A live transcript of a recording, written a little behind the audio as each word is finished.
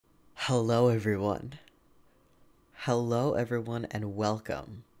Hello everyone. Hello everyone and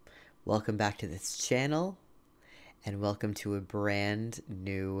welcome. Welcome back to this channel and welcome to a brand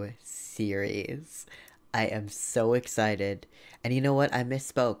new series. I am so excited. And you know what? I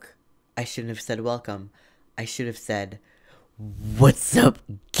misspoke. I shouldn't have said welcome. I should have said, what's up,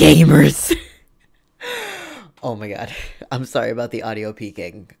 gamers? Oh my god. I'm sorry about the audio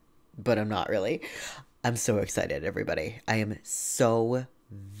peaking, but I'm not really. I'm so excited, everybody. I am so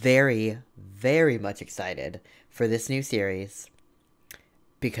very much excited for this new series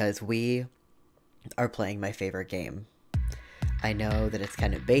because we are playing my favorite game. I know that it's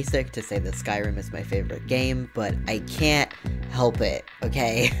kind of basic to say that Skyrim is my favorite game, but I can't help it,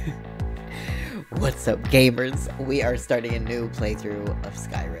 okay? What's up, gamers? We are starting a new playthrough of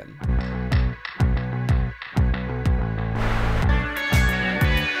Skyrim.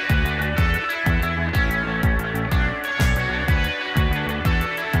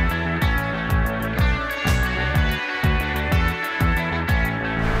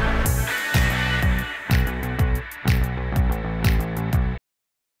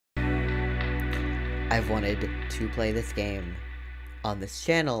 I've wanted to play this game on this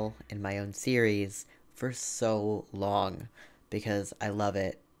channel in my own series for so long because I love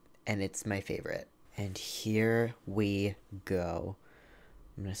it and it's my favorite. And here we go.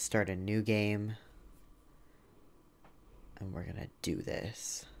 I'm gonna start a new game and we're gonna do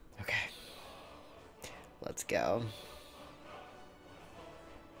this. Okay, let's go.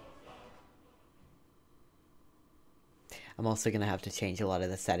 I'm also gonna have to change a lot of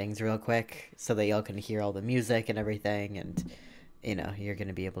the settings real quick so that y'all can hear all the music and everything, and you know, you're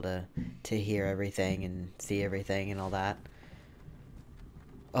gonna be able to hear everything and see everything and all that.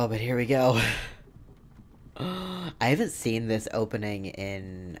 Oh, but here we go. I haven't seen this opening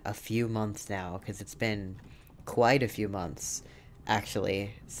in a few months now, because it's been quite a few months,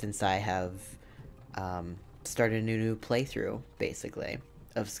 actually, since I have started a new playthrough, basically,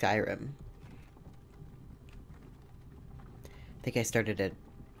 of Skyrim. I think I started at...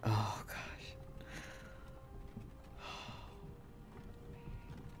 oh, gosh.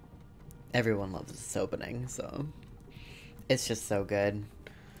 Everyone loves this opening, so... it's just so good.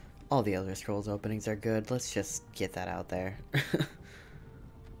 All the Elder Scrolls openings are good. Let's just get that out there.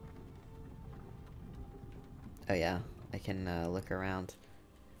 Oh, yeah. I can look around.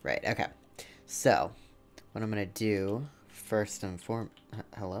 Right, okay. So, what I'm gonna do, first and foremost...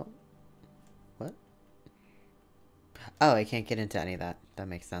 hello? What? Oh, I can't get into any of that. That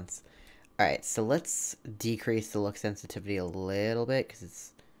makes sense. Alright, so let's decrease the look sensitivity a little bit, because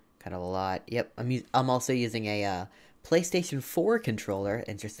it's kind of a lot. Yep, I'm also using a PlayStation 4 controller,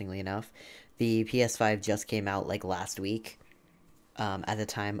 interestingly enough. The PS5 just came out, like, last week. At the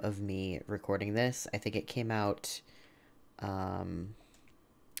time of me recording this. I think it came out... I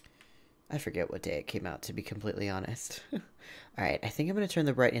forget what day it came out, to be completely honest. Alright, I think I'm going to turn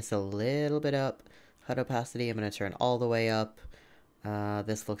the brightness a little bit up. HUD opacity, I'm going to turn all the way up.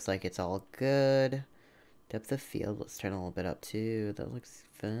 This looks like it's all good. Depth of field, let's turn a little bit up too. That looks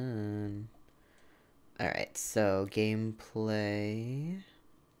fun. Alright, so gameplay.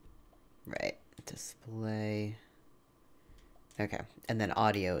 Right, display. Okay, and then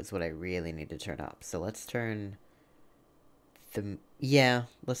audio is what I really need to turn up. So let's turn the... yeah,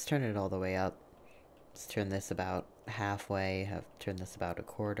 let's turn it all the way up. Let's turn this about halfway, turn this about a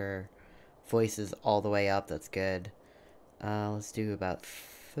quarter. Voices all the way up, that's good. Let's do about...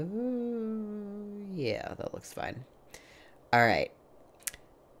 yeah, that looks fine. Alright.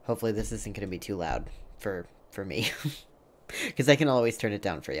 Hopefully this isn't going to be too loud for me. Because I can always turn it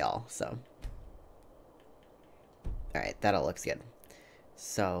down for y'all, so... alright, that all looks good.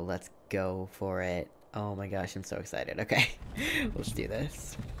 So, let's go for it. Oh my gosh, I'm so excited. Okay, let's do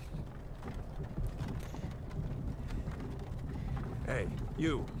this. Hey,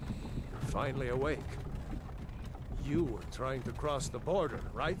 you. Finally awake. You were trying to cross the border,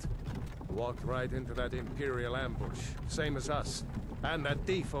 right? Walked right into that Imperial ambush, same as us. And that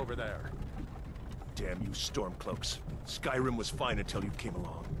thief over there. Damn you Stormcloaks. Skyrim was fine until you came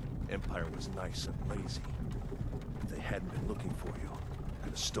along. Empire was nice and lazy. If they hadn't been looking for you,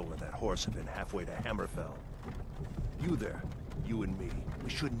 could have stolen that horse and been halfway to Hammerfell. You there, you and me, we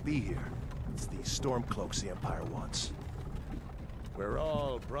shouldn't be here. It's these Stormcloaks the Empire wants. We're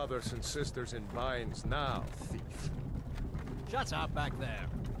all brothers and sisters in binds now, thief. Shut up back there.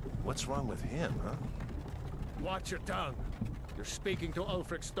 What's wrong with him, huh? Watch your tongue. You're speaking to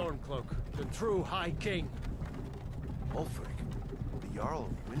Ulfric Stormcloak, the true High King. Ulfric? The Jarl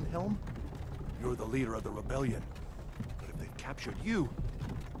of Windhelm? You're the leader of the rebellion. But if they've captured you...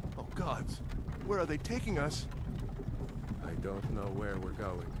 oh gods, where are they taking us? I don't know where we're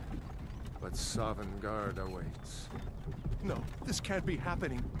going. but Sovngarde awaits. No, this can't be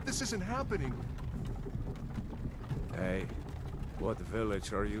happening. This isn't happening. Hey, what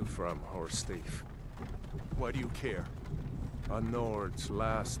village are you from, horse thief? Why do you care? A Nord's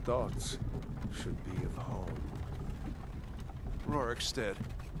last thoughts should be of home. Rorikstead.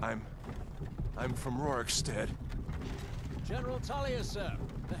 I'm from Rorikstead. General Talia, sir.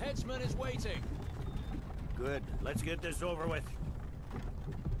 The headsman is waiting. Good. Let's get this over with.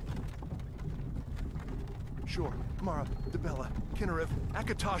 Sure. Mara, Debella, Kinnarev,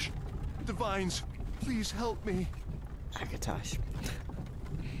 Akatosh, Divines, please help me. Akatosh.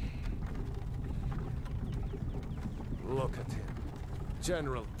 Look at him.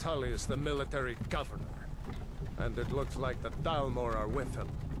 General Tully is the military governor. And it looks like the Dalmor are with him.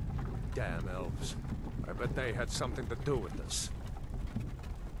 Damn elves. I bet they had something to do with this.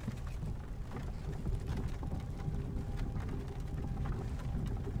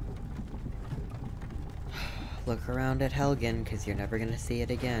 Look around at Helgen, because you're never gonna see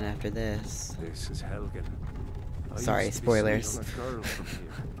it again after this. This is Helgen. I Sorry, used to be spoilers. seen on a girl from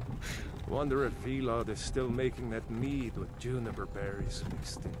here. Wonder if Vilod is still making that mead with juniper berries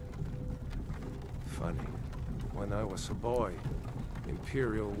mixed in. Funny. When I was a boy,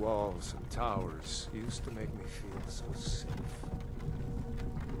 Imperial walls and towers used to make me feel so safe.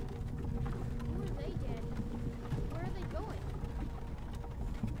 Who are they, Daddy? Where are they going?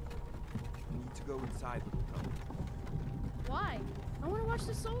 We need to go inside, little cub. Why? I want to watch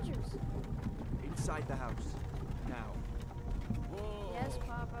the soldiers. Inside the house. Now. Whoa. Yes,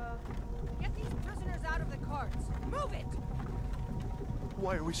 Papa. Get these prisoners out of the carts. Move it!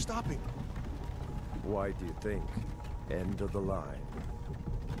 Why are we stopping? Why do you think? End of the line.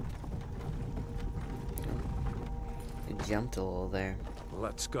 It jumped a little there.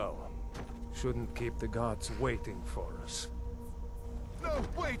 Let's go. Shouldn't keep the gods waiting for us. No,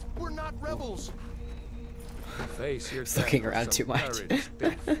 wait! We're not rebels! Face your Just looking death with around some too much. courage,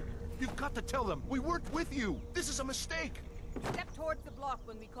 thief. You've got to tell them! We weren't with you! This is a mistake! Step towards the block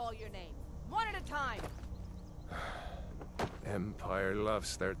when we call your name. One at a time. Empire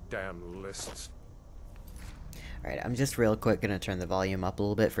loves their damn lists. Alright, I'm just real quick gonna turn the volume up a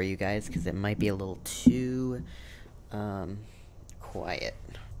little bit for you guys, because it might be a little too, quiet.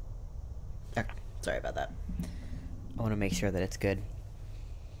 Okay, sorry about that. I want to make sure that it's good.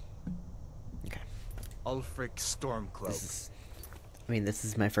 Okay. Ulfric Stormcloak. This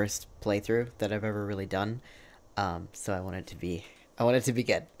is my first playthrough that I've ever really done, so I want it to be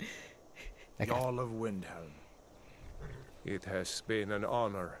good. Okay. Jarl of Windhelm. It has been an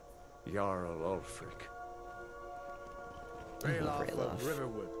honor, Jarl Ulfric. Ralof Ralof. of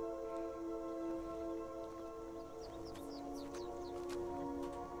Riverwood.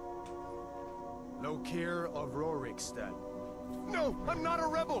 Lokir of Rorikstead. No! I'm not a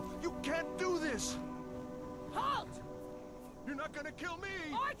rebel! You can't do this! Halt! You're not gonna kill me!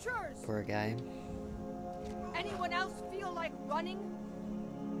 Archers! Poor guy. Anyone else feel like running?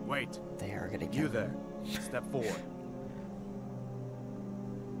 Wait. They are gonna kill You him. there. Step forward.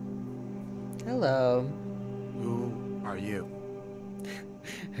 Hello. Who are you?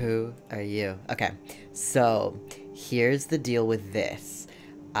 Who are you? Okay, so here's the deal with this.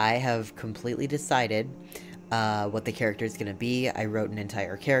 I have completely decided what the character is going to be. I wrote an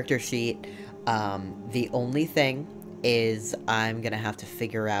entire character sheet. The only thing is I'm going to have to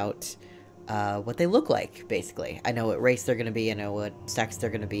figure out what they look like, basically. I know what race they're going to be. I know what sex they're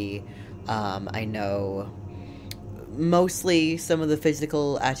going to be. I know mostly some of the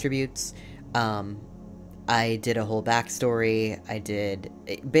physical attributes. I did a whole backstory.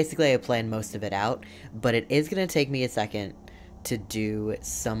 Basically I planned most of it out, but it is going to take me a second to do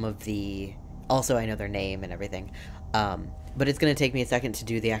some of the, also I know their name and everything, but it's going to take me a second to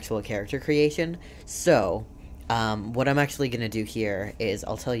do the actual character creation. So, what I'm actually going to do here is,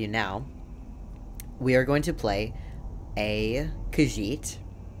 I'll tell you now, we are going to play a Khajiit,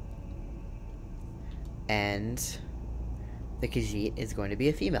 and the Khajiit is going to be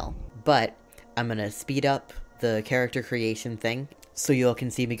a female, but I'm going to speed up the character creation thing so you all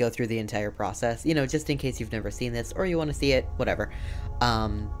can see me go through the entire process, you know, just in case you've never seen this or you want to see it, whatever. So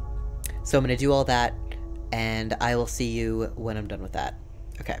I'm going to do all that, and I will see you when I'm done with that.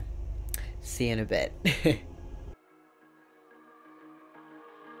 Okay. See you in a bit.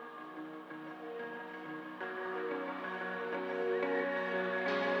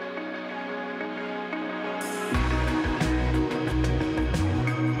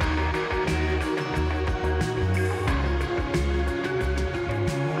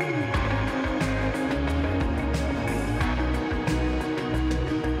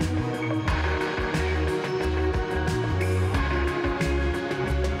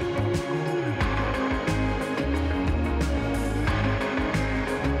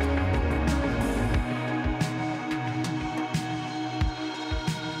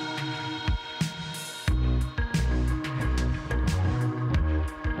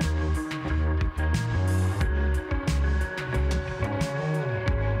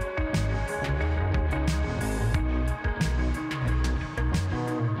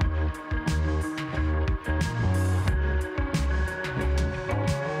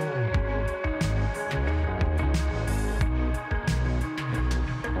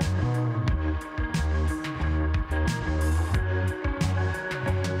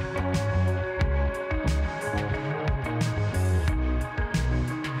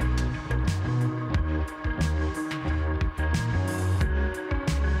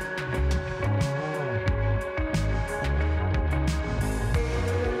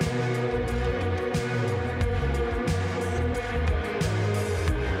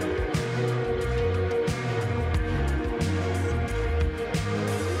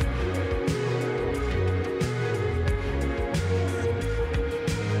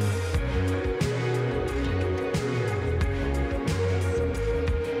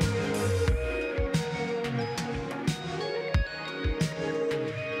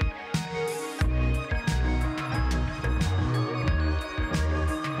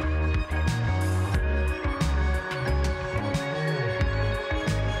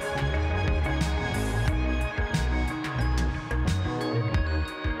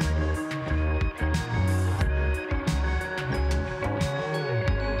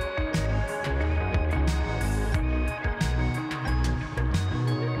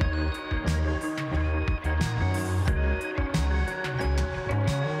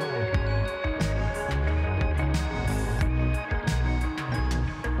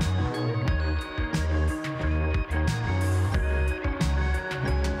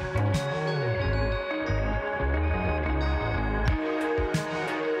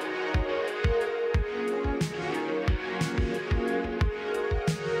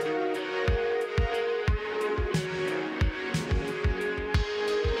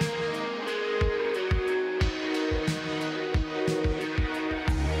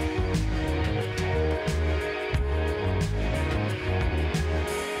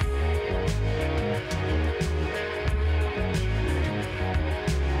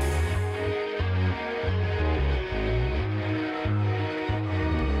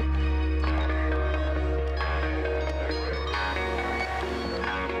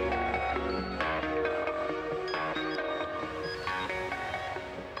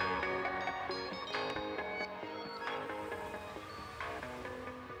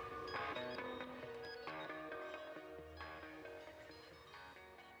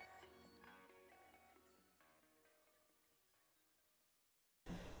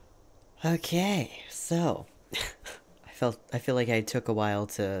 Okay, so I feel like I took a while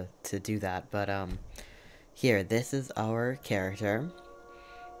to do that, but here, this is our character.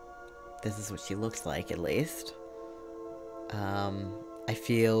 This is what she looks like, at least. I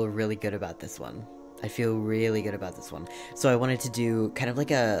feel really good about this one. I feel really good about this one. So I wanted to do kind of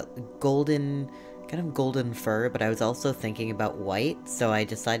like a golden fur, but I was also thinking about white, so I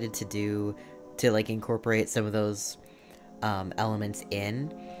decided to like incorporate some of those elements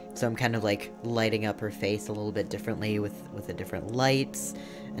in. So I'm kind of like lighting up her face a little bit differently with the different lights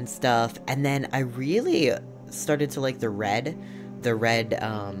and stuff. And then I really started to like the red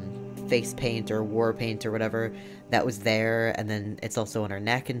face paint or war paint or whatever that was there, and then it's also on her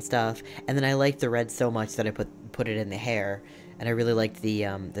neck and stuff. And then I liked the red so much that I put it in the hair, and I really liked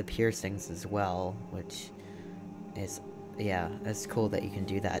the piercings as well, which is, yeah, it's cool that you can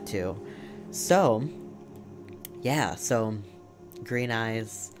do that too. So yeah, so green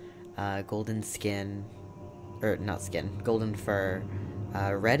eyes, golden skin, or not skin, golden fur,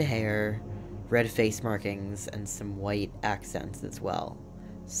 red hair, red face markings, and some white accents as well.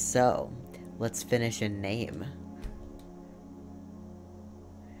 So, let's finish a name.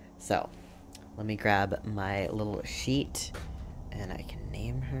 So, let me grab my little sheet, and I can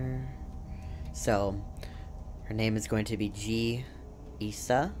name her. So, her name is going to be G.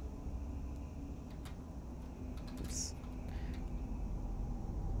 Isa. Oops.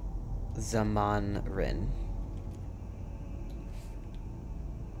 Zamanrin.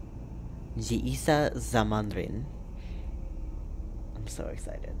 G. Isa Zamanrin. I'm so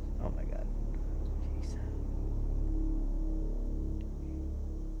excited. Oh my god. Jeez.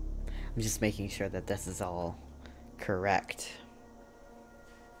 I'm just making sure that this is all correct.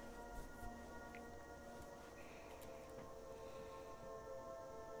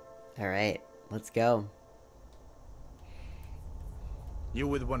 Alright, let's go. You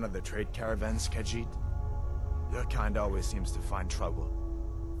with one of the trade caravans, Khajiit? Your kind always seems to find trouble.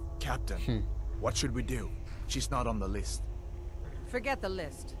 Captain, what should we do? She's not on the list. Forget the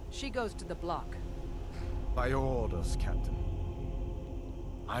list. She goes to the block. By your orders, Captain.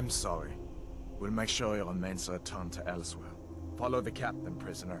 I'm sorry. We'll make sure your remains are returned to elsewhere. Follow the captain,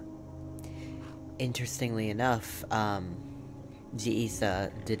 prisoner. Interestingly enough,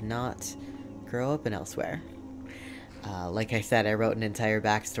 Isa did not grow up in elsewhere. Like I said, I wrote an entire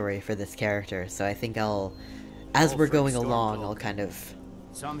backstory for this character, so I think as we're going along, I'll kind of...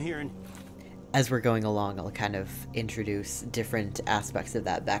 So I'm hearing... As we're going along, I'll kind of introduce different aspects of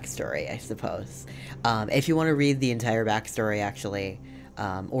that backstory, I suppose. If you want to read the entire backstory, actually,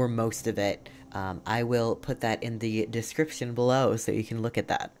 or most of it, I will put that in the description below so you can look at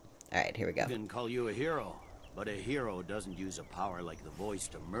that. Alright, here we go. I can call you a hero, but a hero doesn't use a power like the voice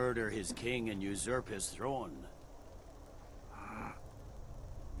to murder his king and usurp his throne.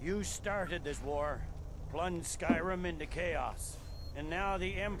 You started this war, plunged Skyrim into chaos. And now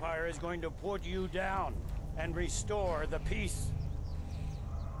the Empire is going to put you down and restore the peace.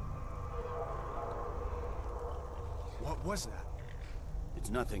 What was that? It's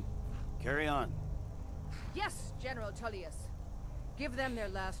nothing. Carry on. Yes, General Tullius. Give them their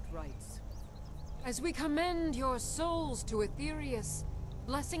last rites. As we commend your souls to Aetherius,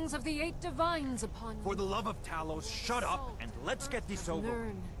 blessings of the 8 divines upon you. For the love of Talos, shut up and let's get this over.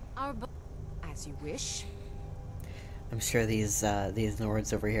 Learn our as you wish. I'm sure these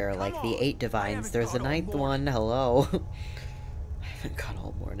Nords over here are like the 8 divines. There's a 9th one. Hello. I haven't got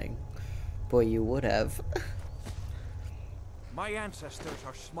all morning. Boy, you would have. My ancestors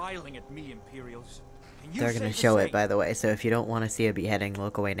are smiling at me, Imperials. Can you They're gonna show it, by the way, so if you don't want to see a beheading,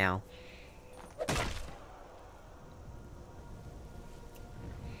 look away now.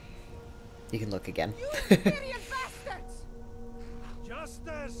 You can look again. You idiot bastards!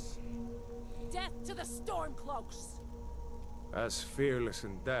 Justice! Death to the Stormcloaks! As fearless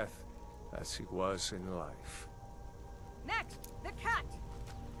in death as he was in life. Next, the cat!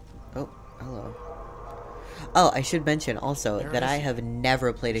 Oh, hello. Oh, I should mention also that I have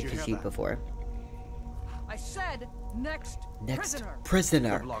never played a Khajiit before. I said next prisoner.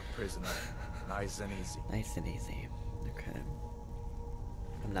 Prisoner. Block prisoner. Nice and easy. Nice and easy. Okay.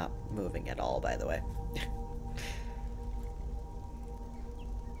 I'm not moving at all, by the way.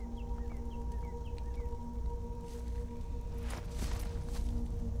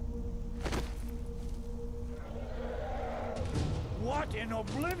 What in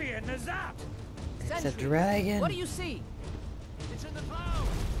oblivion is that? It's a dragon. What do you see? It's in the clouds!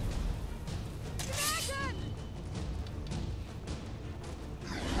 Dragon!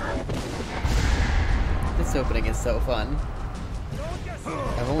 This opening is so fun.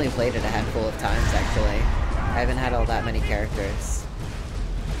 I've only played it a handful of times, actually. I haven't had all that many characters.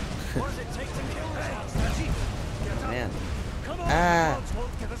 Ah!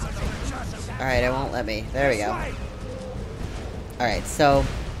 Alright, it won't let me. There we go. Alright, so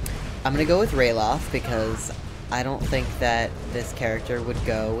I'm gonna go with Rayloff because I don't think that this character would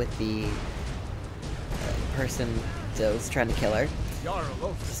go with the person that was trying to kill her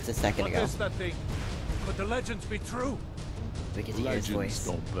just a second ago. What is that thing? Could the legends be true? We get to hear his voice.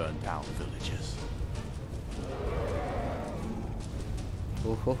 Don't burn down villages.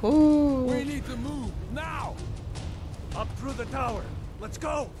 Ooh, hoo, hoo. We need to move now. Up through the tower. Let's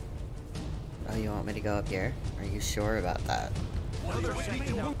go. Oh, you want me to go up here? Are you sure about that?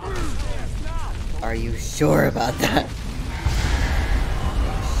 Are you sure about that?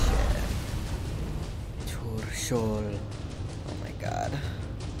 Shit. Oh my god.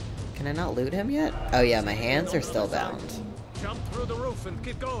 Can I not loot him yet? Oh yeah, my hands are still bound. Jump through the roof and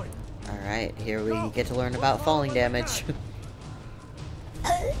keep going. Alright, here we get to learn about falling damage.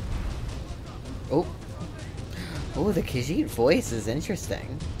 Oh. Oh, the Khajiit voice is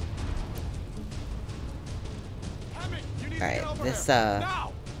interesting. Alright, this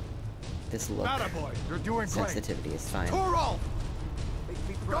look sensitivity is fine.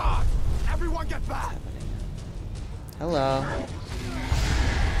 God! Everyone get back! Hello.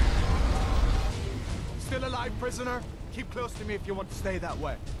 Still alive, prisoner? Keep close to me if you want to stay that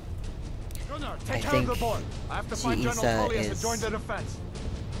way. Gunnar, take care think of the boy. I have to find General G-Isa Tullius is- to join the defense.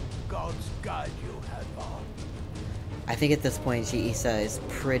 God's guide you, Hadvar. I think at this point, G-Isa is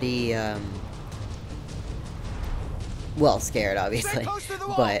pretty, well, scared, obviously,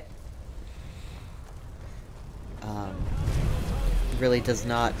 but, really does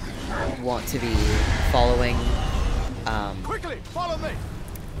not want to be following, Quickly, follow me!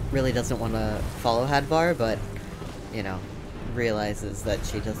 really doesn't want to follow Hadvar, but, you know, realizes that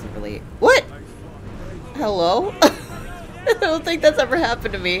she doesn't really— What?! Hello? I don't think that's ever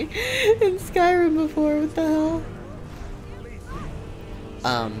happened to me in Skyrim before, what the hell?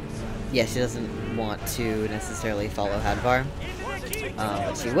 Yeah, she doesn't want to necessarily follow Hadvar,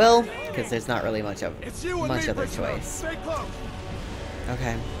 but she will, because there's not really much other choice.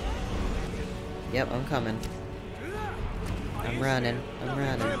 Okay. Yep, I'm coming. I'm running. I'm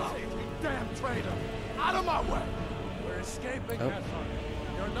running. Damn traitor! Out of my way! We're escaping, Oh. Hadvar.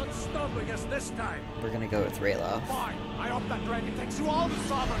 You're not stopping us this time. We're gonna go with Rayloff. Fine. I hope that dragon takes you all to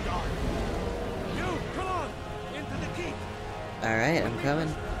Sovngarde. You, come on, into the keep. Alright, I'm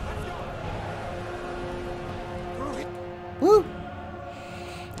coming. Woo!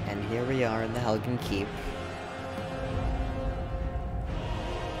 And here we are in the Helgen Keep.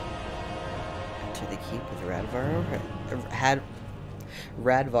 Enter the keep with Radvar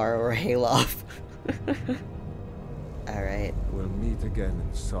or Hayloft. Alright. We'll meet again in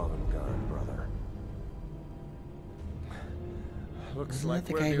Sovngarde, brother. Looks Isn't like that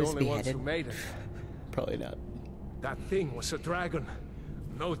the we're guy the who was only ones beheaded? who made it. Probably not. That thing was a dragon,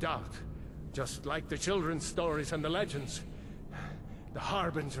 no doubt. Just like the children's stories and the legends. The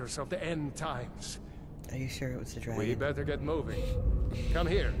harbingers of the end times. Are you sure it was a dragon? We better get moving. Come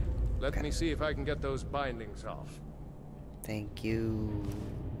here. Let Okay. me see if I can get those bindings off. Thank you.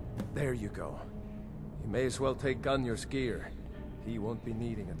 There you go. You may as well take Gunnar's gear. He won't be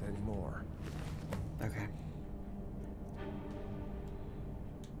needing it anymore. Okay.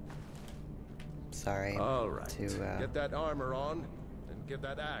 Sorry All right. to, Get that armor on, and give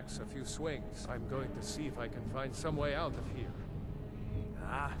that axe a few swings. I'm going to see if I can find some way out of here.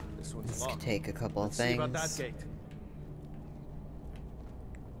 Ah, this one's this could locked. take a couple of Let's see about that things. gate.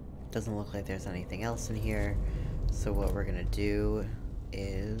 Doesn't look like there's anything else in here. So what we're gonna do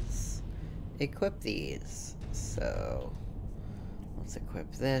is equip these. So let's equip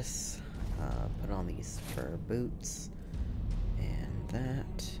this. Put on these fur boots. And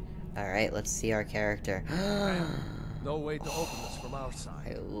that. Alright, let's see our character. No way to open this from our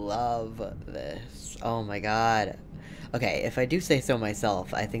side. I love this. Oh my god. Okay, if I do say so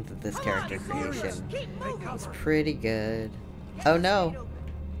myself, I think that this character creation was pretty good. Oh no!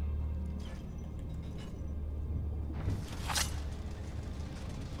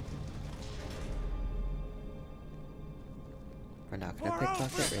 We're not gonna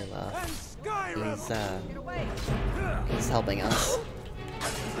pickpocket Rayloff. He's helping us.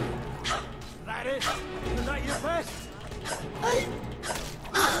 That it? Is that your best?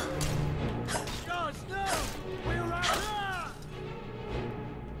 Gosh, no! We're right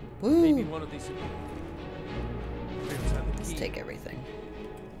Woo! Maybe one of these. Let's take everything.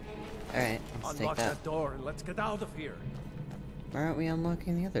 Alright, let's take Unlock that. that door and let's get out of here. Why aren't we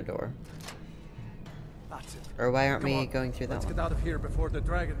unlocking the other door? That's it. Or why aren't Come we on, going through that let's one? get out of here before the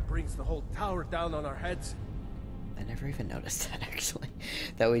dragon brings the whole tower down on our heads. I never even noticed that, actually.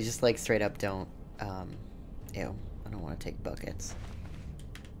 That we just, like, straight up don't, ew. don't want to take buckets.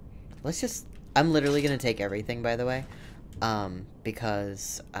 Let's just... I'm literally going to take everything, by the way.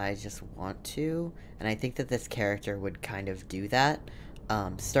 Because I just want to. And I think that this character would kind of do that.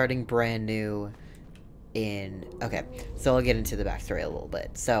 Starting brand new in... Okay, so I'll get into the backstory a little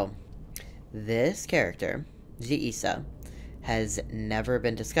bit. So, this character, Jiisa, has never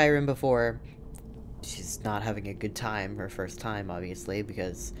been to Skyrim before. She's not having a good time, her first time, obviously,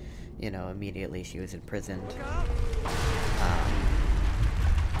 because, you know, immediately she was imprisoned.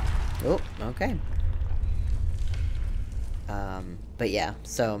 Oh, okay. But yeah,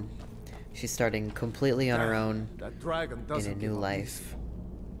 so she's starting completely on her own in a new life.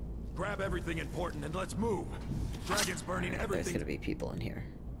 Grab everything important and let's move. Dragon's burning everything. There's gonna be people in here.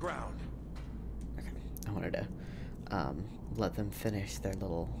 Ground. Okay, I wanted to let them finish their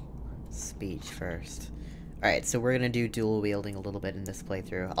little speech first. Alright, so we're gonna do dual wielding a little bit in this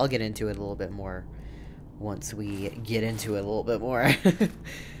playthrough. I'll get into it a little bit more once we get into it a little bit more.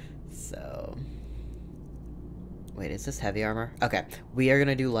 So... Wait, is this heavy armor? Okay, we are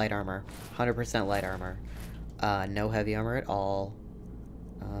gonna do light armor. 100% light armor. No heavy armor at all.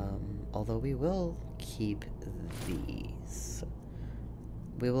 Although we will keep these.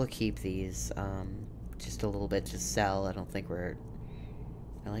 We will keep these, just a little bit to sell. I don't think we're...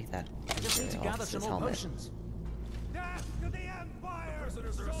 I like that. Just need to gather some more potions. Death to the Empire!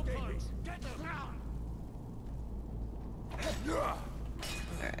 Prisoners are escaping. Get them down!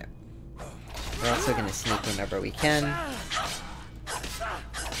 Alright. We're also gonna sneak whenever we can.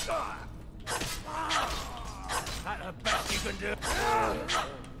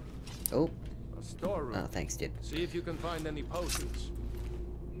 Oh. A storeroom. Oh, thanks, dude. See if you can find any potions.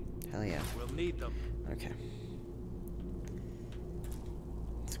 Hell yeah. We'll need them. Okay.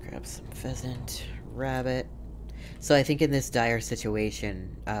 Let's grab some pheasant, rabbit. So I think in this dire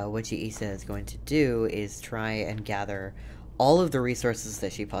situation, what Jiisa is going to do is try and gather all of the resources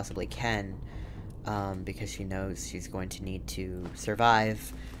that she possibly can, because she knows she's going to need to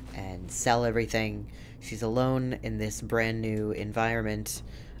survive and sell everything. She's alone in this brand new environment.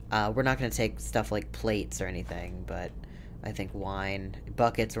 We're not going to take stuff like plates or anything, but I think wine,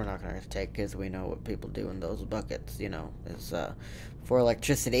 buckets we're not going to take because we know what people do in those buckets, you know, is for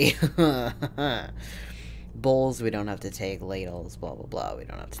electricity. Bowls we don't have to take, ladles, blah blah blah, we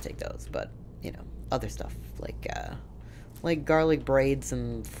don't have to take those, but, you know, other stuff like garlic braids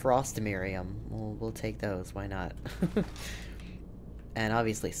and frostimirium, we'll take those, why not? And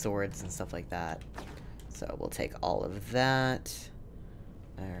obviously swords and stuff like that, so we'll take all of that.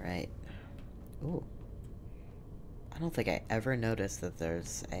 Alright. Ooh. I don't think I ever noticed that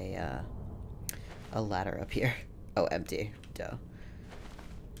there's a ladder up here. Oh, empty. Duh.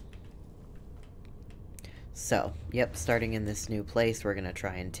 So, yep, starting in this new place, we're gonna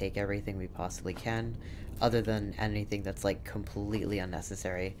try and take everything we possibly can, other than anything that's, like, completely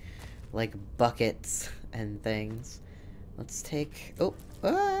unnecessary. Like buckets and things. Let's take... Oh!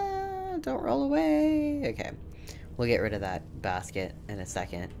 Don't roll away! Okay. We'll get rid of that basket in a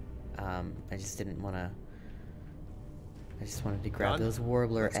second. I just didn't want to... I just wanted to grab those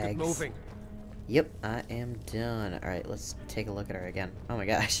warbler eggs. Get moving. Yep, I am done. Alright, let's take a look at her again. Oh my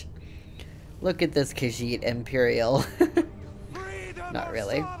gosh. Look at this Khajiit Imperial. Not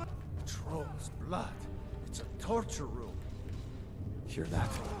really. Troll's blood. It's a torture room. Hear that?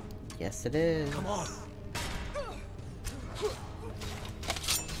 Yes, it is. Come on.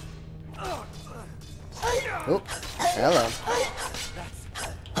 Oh, hello.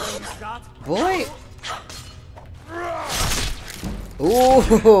 Boy!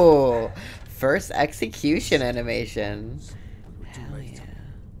 Ooh! First execution animation. Hell yeah.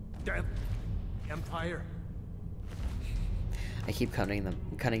 Damn. Empire. I keep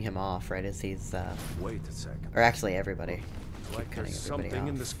cutting him off right as he's Wait a second. or actually everybody. It's like there's something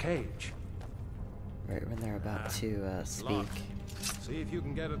in this cage. Right when they're about to speak. Locked. See if you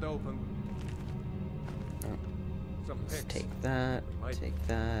can get it open. Oh. Some Let's picks. take that. Take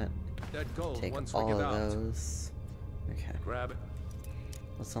that. Dead gold Take once we all get of out. those. Okay. Grab it.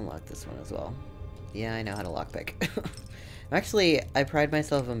 Let's unlock this one as well. Yeah, I know how to lockpick. Actually, I pride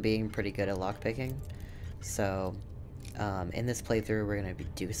myself on being pretty good at lockpicking. So, in this playthrough, we're going to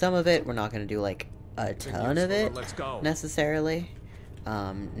do some of it. We're not going to do, like, a ton of it, necessarily.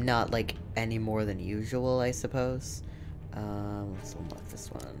 Not, like, any more than usual, I suppose. Let's unlock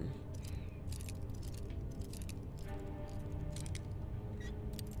this one.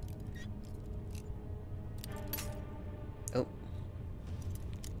 Oh.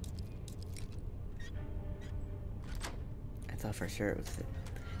 I thought for sure it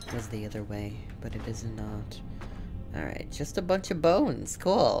was the other way, but it is not. Alright, just a bunch of bones.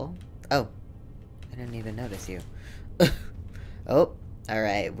 Cool. Oh. I didn't even notice you. Oh,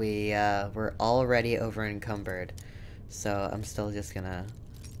 alright, we're already over encumbered. So I'm still just gonna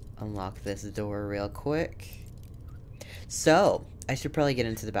unlock this door real quick. So, I should probably get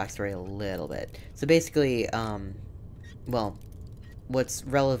into the backstory a little bit. So basically, well, what's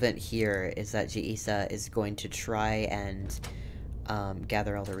relevant here is that Jaisa is going to try and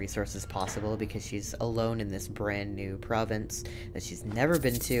gather all the resources possible because she's alone in this brand new province that she's never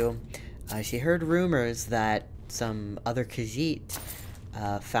been to. She heard rumors that some other Khajiit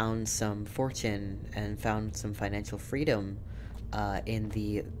found some fortune and found some financial freedom in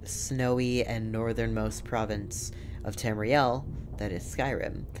the snowy and northernmost province of Tamriel, that is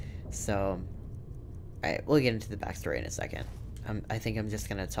Skyrim. So, alright, we'll get into the backstory in a second. I think I'm just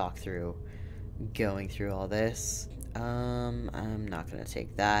gonna talk through going through all this. I'm not gonna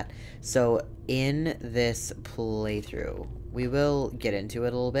take that. So, in this playthrough, we will get into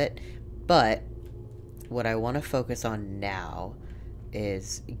it a little bit, but what I want to focus on now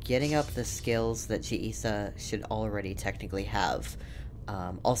is getting up the skills that Jaisa should already technically have.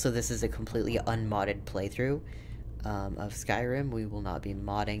 Also, this is a completely unmodded playthrough of Skyrim. We will not be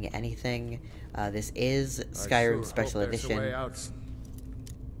modding anything. This is Skyrim Special Edition.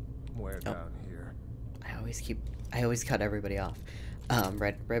 Somewhere down here. I always cut everybody off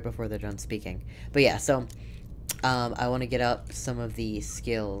right before they're done speaking. But yeah, so I want to get up some of the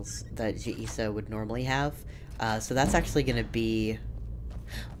skills that Jaisa would normally have. So that's actually going to be...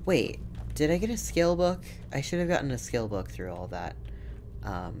 Wait, did I get a skill book? I should have gotten a skill book through all that.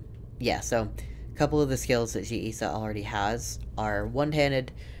 Yeah, so a couple of the skills that Jaisa already has are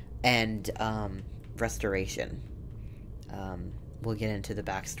one-handed and restoration. We'll get into the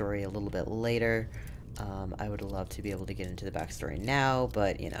backstory a little bit later. I would love to be able to get into the backstory now,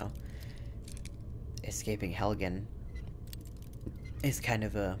 but, you know, escaping Helgen is kind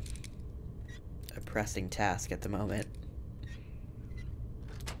of a pressing task at the moment.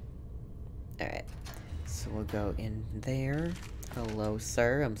 Alright, so we'll go in there. Hello,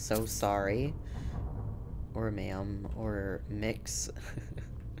 sir. I'm so sorry. Or ma'am. Or mix.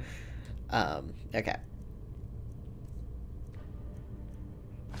 Okay.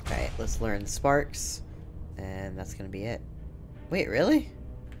 Alright, let's learn Sparks. And that's gonna be it. Wait, really?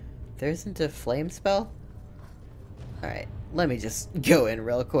 There isn't a flame spell? Alright, let me just go in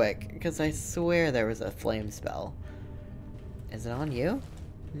real quick, because I swear there was a flame spell. Is it on you?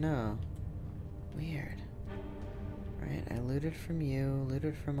 No. Weird. Right, I looted from you,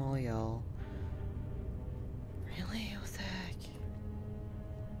 looted from all y'all. Really? What the heck?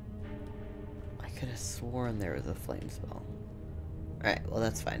 I could have sworn there was a flame spell. Alright, well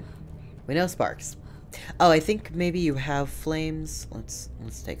that's fine. We know Sparks. Oh, I think maybe you have flames. Let's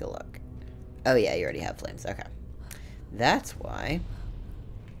take a look. Oh yeah, you already have flames. Okay. That's why.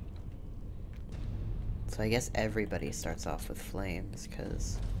 So I guess everybody starts off with flames,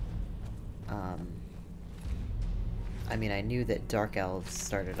 because I mean, I knew that Dark Elves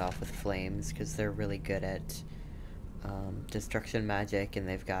started off with flames, because they're really good at destruction magic, and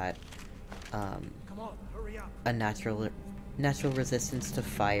they've got Come on, hurry up. a natural resistance to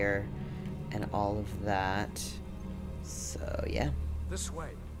fire, and all of that. So, yeah. This way.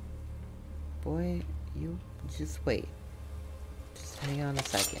 Boy, you just wait. Just hang on a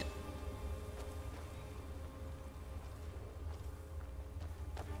second.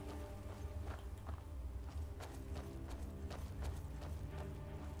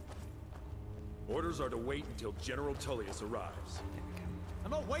 Orders are to wait until General Tullius arrives.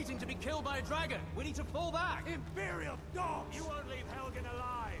 I'm not waiting to be killed by a dragon. We need to pull back. Imperial dogs! You won't leave Helgen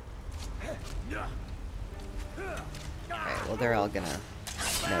alive. Alright, well they're all gonna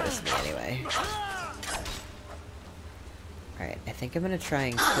notice me anyway. Alright, I think I'm gonna try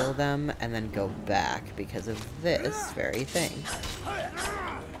and kill them and then go back because of this very thing. I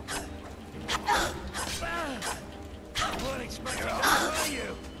wasn't expecting that from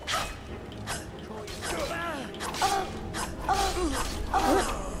you!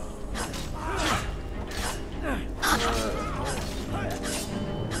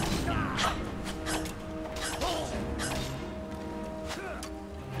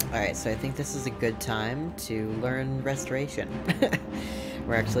 Alright, so I think this is a good time to learn Restoration.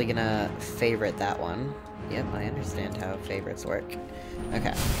 We're actually gonna favorite that one. Yep, I understand how favorites work.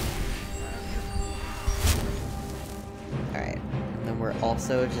 Okay. Alright, and then we're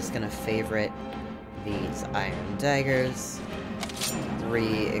also just gonna favorite these iron daggers.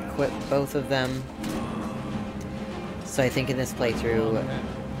 Re-equip both of them. So I think in this playthrough,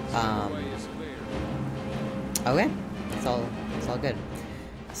 okay, it's all good.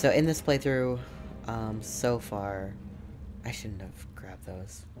 So in this playthrough, so far, I shouldn't have grabbed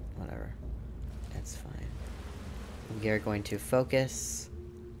those. Whatever, it's fine. we are going to focus...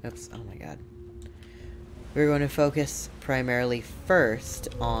 Oops, oh my god. We're going to focus primarily first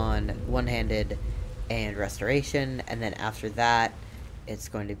on one-handed and restoration, and then after that, it's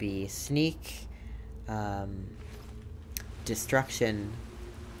going to be sneak, destruction,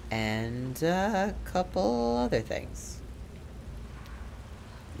 and a couple other things.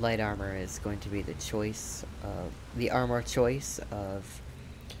 Light armor is going to be the choice of the armor choice of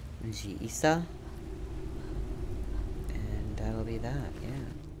Isa, and that'll be that. Yeah.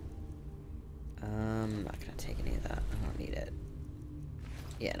 I'm not gonna take any of that. I don't need it.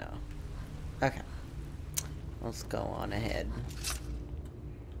 Yeah, no. Okay. Let's go on ahead.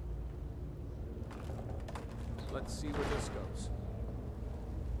 Let's see where this goes.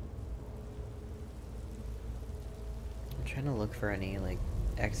 I'm trying to look for any, like,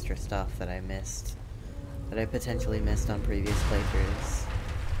 extra stuff that I missed. That I potentially missed on previous playthroughs.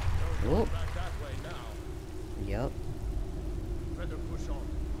 Whoop. Back that way now. Yep. Better push on.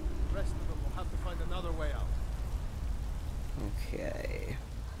 The rest of them will have to find another way out. Okay.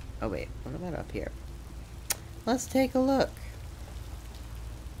 Oh wait, what about up here? Let's take a look.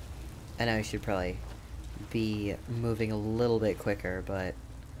 I know I should probably be moving a little bit quicker, but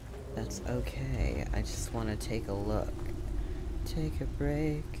that's okay. I just want to take a look. Take a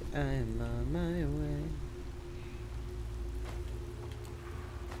break, I'm on my way.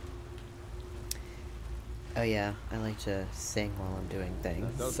 Oh yeah, I like to sing while I'm doing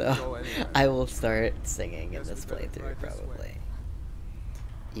things, so I will start singing in this playthrough, probably.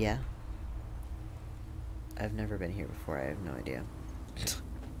 Yeah? I've never been here before, I have no idea.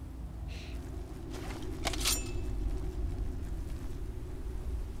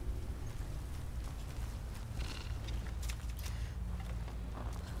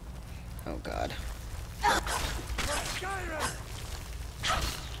 Oh god.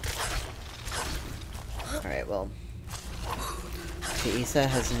 Alright, well. Isa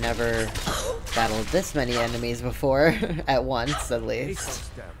has never battled this many enemies before, at once at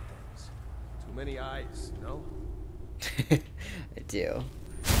least. Too many eyes, no? I do.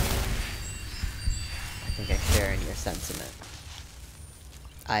 I think I share in your sentiment.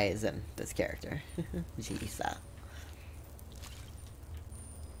 I as in this character. Isa.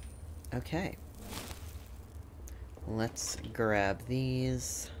 Okay. Let's grab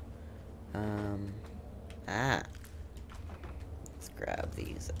these. Let's grab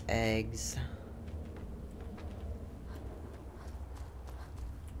these eggs.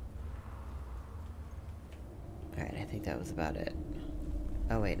 Alright, I think that was about it.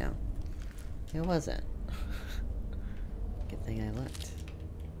 Oh wait, no. It wasn't. Good thing I looked.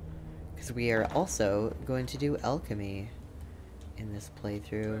 Because we are also going to do alchemy in this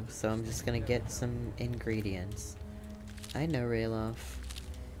playthrough, so I'm just gonna get some ingredients. I know, Rayloff.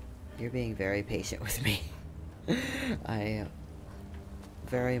 You're being very patient with me. I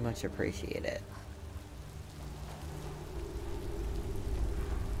very much appreciate it.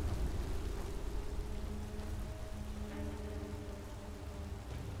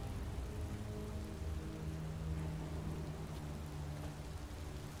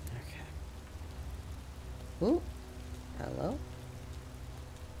 Okay. Ooh. Hello?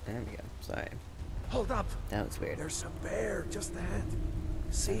 There we go. Sorry. Hold up! That was weird. There's a bear just ahead.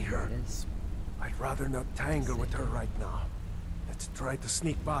 See her? It is. I'd rather not tangle with her right now. Let's try to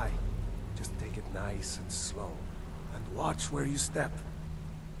sneak by. Just take it nice and slow. And watch where you step.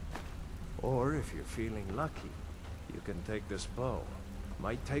 Or if you're feeling lucky, you can take this bow.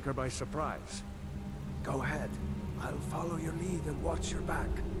 Might take her by surprise. Go ahead. I'll follow your lead and watch your back.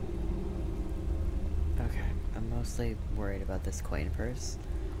 Okay. I'm mostly worried about this coin purse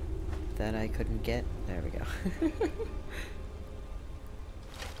that I couldn't get. There we go.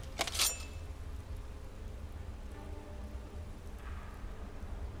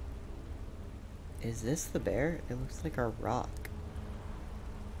 Is this the bear? It looks like a rock.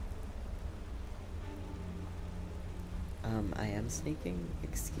 I am sneaking.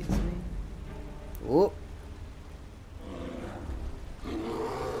 Excuse me. Whoop.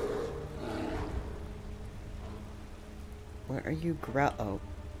 Where are you oh.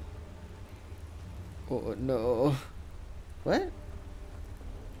 Oh no. What?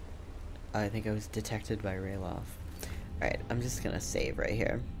 I think I was detected by Rayloff. Alright, I'm just gonna save right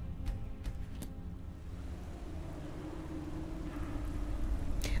here.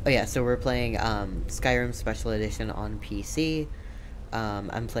 Oh yeah, so we're playing Skyrim Special Edition on PC.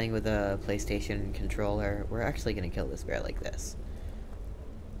 I'm playing with a PlayStation controller. We're actually gonna kill this bear like this.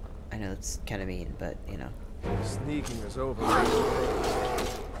 I know it's kind of mean, but you know. Sneaking is over.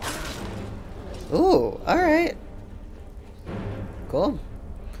 Ooh, alright. Cool.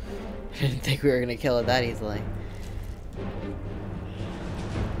 I didn't think we were gonna kill it that easily.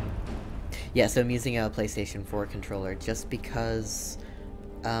 Yeah, so I'm using a PlayStation 4 controller just because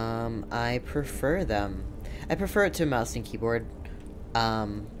I prefer them. I prefer it to a mouse and keyboard.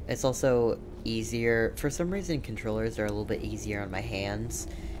 It's also easier. For some reason, controllers are a little bit easier on my hands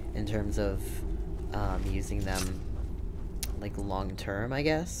in terms of using them like long term, I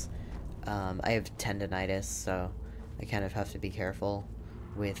guess. I have tendonitis, so I kind of have to be careful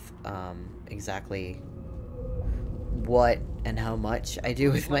with exactly what and how much I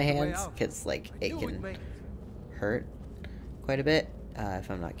do with my hands, because like it can hurt quite a bit if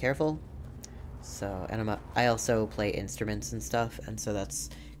I'm not careful. So, and I also play instruments and stuff, and so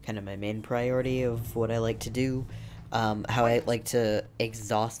that's kind of my main priority of what I like to do. How I like to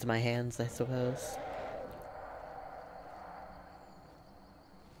exhaust my hands, I suppose.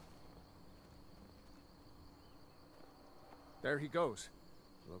 There he goes.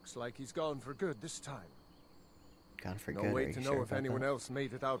 Looks like he's gone for good this time. Gone for No good. way Are you to sure know if about anyone that? else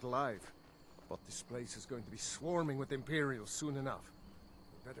made it out alive. But this place is going to be swarming with Imperials soon enough.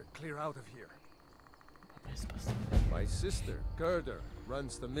 We better clear out of here. What am I supposed to do? My sister, Gerda,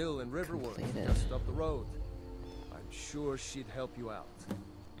 runs the mill in Riverwood, Completed. just up the road. I'm sure she'd help you out.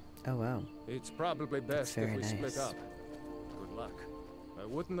 Oh wow. It's probably best if very we split nice. up. Good luck. I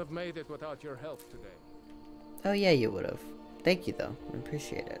wouldn't have made it without your help today. Oh yeah, you would have. Thank you though. I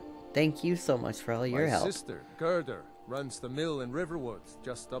appreciate it. Thank you so much for all your My help. sister, Gerda, runs the mill in Riverwood,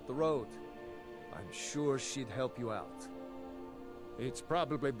 just up the road. I'm sure she'd help you out. It's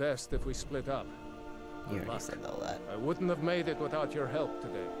probably best if we split up. You Good already luck. said all that. I wouldn't have made it without your help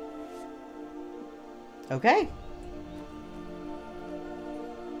today. Okay.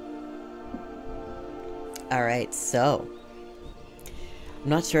 Alright, so I'm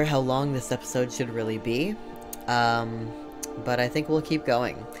not sure how long this episode should really be, but I think we'll keep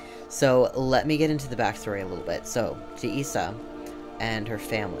going. So let me get into the backstory a little bit. So, Jaisa and her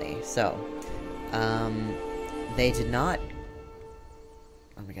family. So, they did not...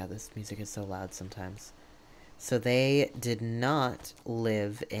 Oh my god, this music is so loud sometimes. So they did not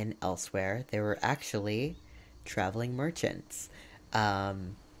live in elsewhere. They were actually traveling merchants.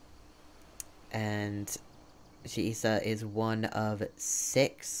 And Jaisa is one of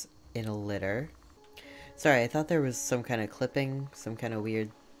 6 in a litter. Sorry, I thought there was some kind of clipping, some kind of weird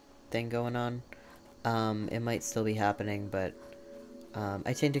thing going on. It might still be happening, but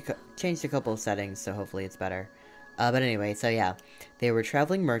I changed a couple of settings, so hopefully it's better. But anyway, so yeah, they were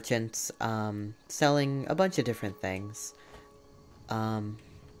traveling merchants, selling a bunch of different things. And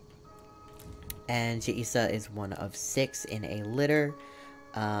Jaisa is one of 6 in a litter,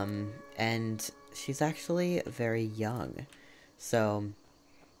 and she's actually very young. So,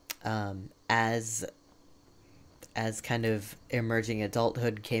 as kind of emerging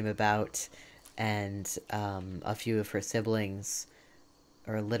adulthood came about, and a few of her siblings,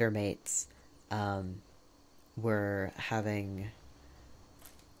 or litter mates, were having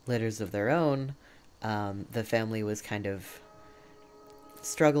litters of their own, the family was kind of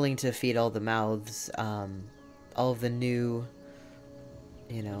struggling to feed all the mouths, all of the new,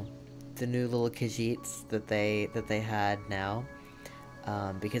 you know, the new little Khajiits that they had now,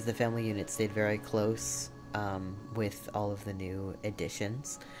 because the family unit stayed very close with all of the new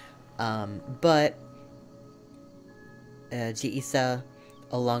additions. But Jaisa,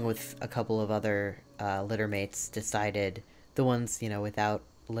 along with a couple of other litter mates, decided, the ones, you know, without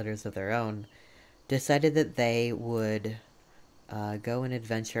litters of their own, decided that they would go and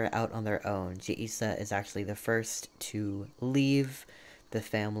adventure out on their own. Jaisa is actually the first to leave the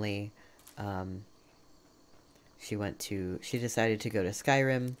family. She decided to go to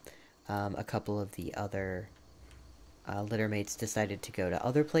Skyrim. A couple of the other litter mates decided to go to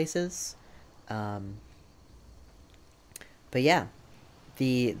other places. But yeah,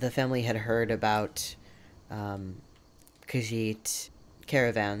 the family had heard about Khajiit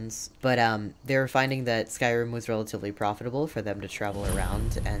caravans, but they were finding that Skyrim was relatively profitable for them to travel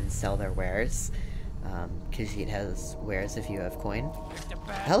around and sell their wares. Khajiit has wares if you have coin.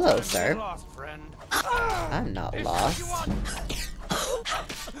 Hello, sir. Lost, friend. I'm not lost.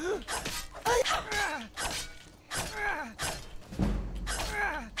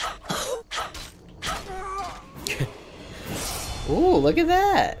 Ooh, look at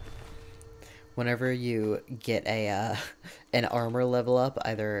that! Whenever you get a an armor level up,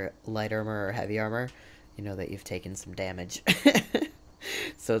 either light armor or heavy armor, you know that you've taken some damage.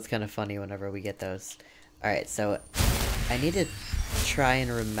 So it's kind of funny whenever we get those. Alright, so I need to try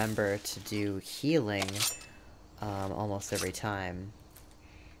and remember to do healing almost every time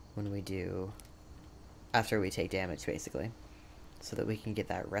when we do... after we take damage, basically. So that we can get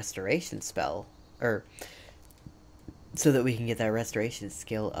that restoration spell. Or... so that we can get that restoration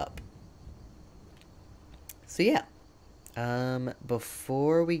skill up. So yeah,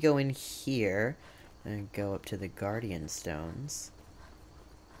 before we go in here, I'm gonna go up to the Guardian Stones.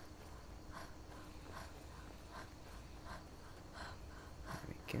 There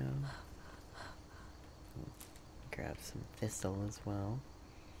we go. Grab some thistle as well.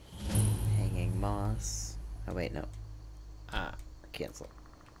 Hanging moss. Oh wait, no. Cancel.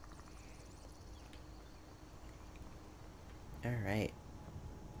 Alright.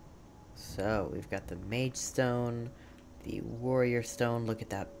 So, we've got the Mage Stone, the Warrior Stone. Look at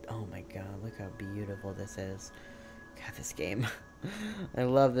that. Oh my god, look how beautiful this is. God, this game. I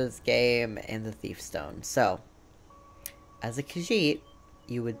love this game. And the Thief Stone. So, as a Khajiit,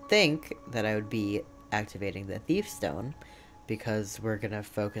 you would think that I would be activating the Thief Stone because we're gonna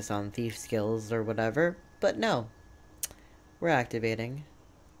focus on thief skills or whatever, but no. We're activating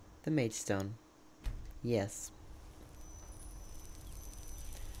the Mage Stone. Yes.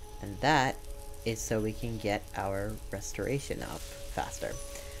 And that is so we can get our restoration up faster.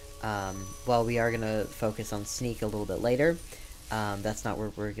 While we are going to focus on sneak a little bit later, that's not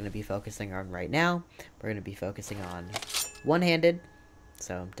what we're going to be focusing on right now. We're going to be focusing on one-handed,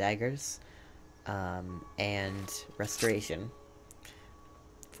 so daggers, and restoration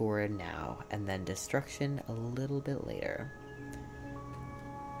for now, and then destruction a little bit later.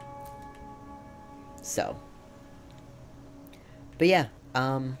 So, but yeah,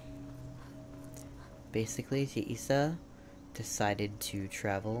 basically Isa decided to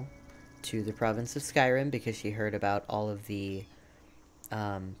travel to the province of Skyrim because she heard about all of the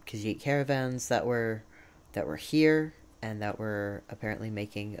Khajiit caravans that were here and that were apparently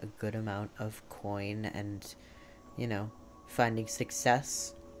making a good amount of coin and, you know, finding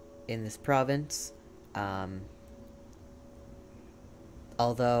success in this province.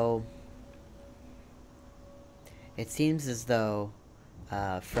 Although it seems as though,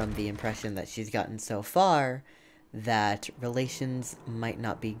 from the impression that she's gotten so far, that relations might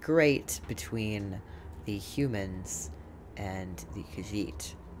not be great between the humans and the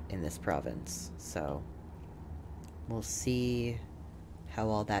Khajiit in this province. So, we'll see how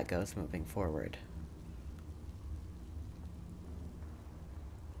all that goes moving forward.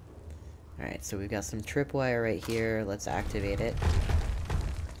 Alright, so we've got some tripwire right here. Let's activate it.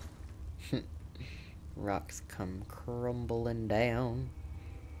 Rocks come crumbling down.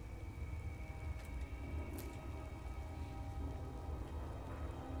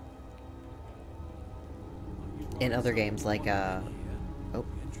 In other games like, oh. The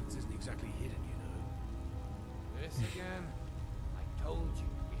entrance isn't exactly hidden, you know. This again? I told you,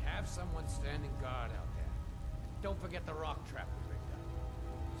 we have someone standing guard out there. Don't forget the rock trap we rigged up.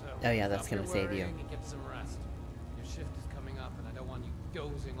 So, Oh yeah, that's stop gonna your save you. worrying and get some rest. Your shift is coming up, and I don't want you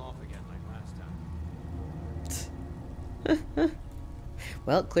dozing off again like last time.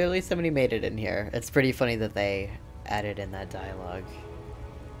 Well, clearly somebody made it in here. It's pretty funny that they added in that dialogue.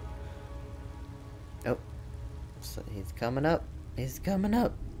 Oh. So he's coming up. He's coming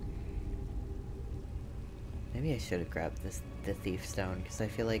up. Maybe I should have grabbed the Thief Stone, because I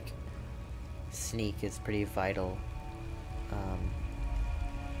feel like sneak is pretty vital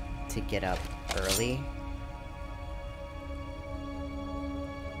to get up early.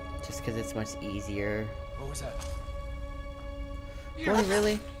 Just because it's much easier. What was that? Oh,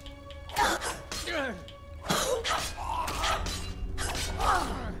 really? Do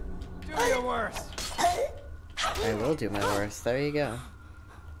your worst. I will do my worst. There you go.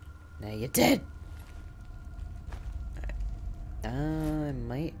 Now you're dead. I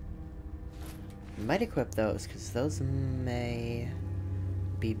might equip those, because those may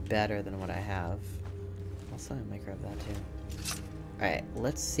be better than what I have. Also, I might grab that too. Alright,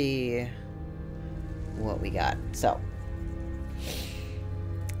 let's see what we got. So,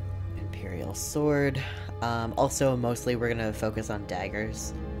 Imperial Sword. Also, mostly we're gonna focus on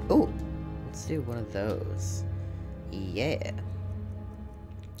daggers. Ooh, let's do one of those. Yeah.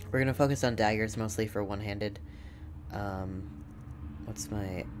 We're gonna focus on daggers mostly for one-handed. What's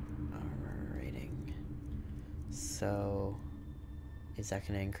my armor rating? So, is that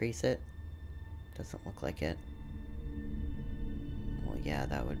gonna increase it? Doesn't look like it. Well, yeah,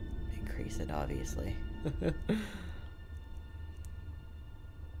 that would increase it, obviously.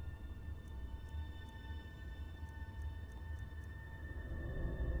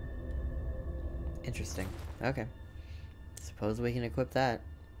 Interesting. Okay. Suppose we can equip that.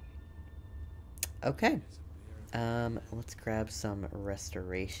 Okay. Let's grab some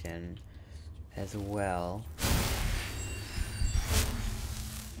restoration as well.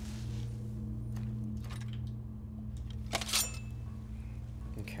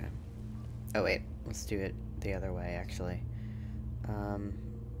 Okay. Oh wait, let's do it the other way, actually.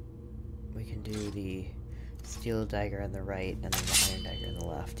 We can do the steel dagger on the right and then the iron dagger on the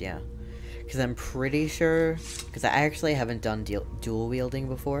left, yeah. Because I'm pretty sure, because I actually haven't done dual wielding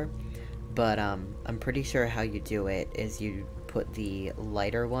before, but I'm pretty sure how you do it is you put the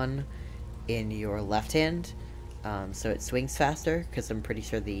lighter one in your left hand, so it swings faster, because I'm pretty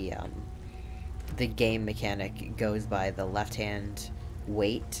sure the game mechanic goes by the left hand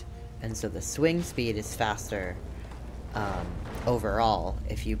weight, and so the swing speed is faster overall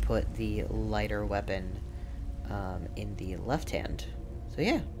if you put the lighter weapon in the left hand. So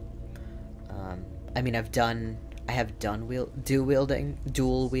yeah. I mean, I have done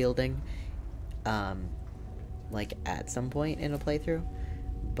dual wielding, like at some point in a playthrough,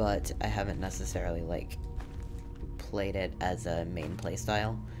 but I haven't necessarily like played it as a main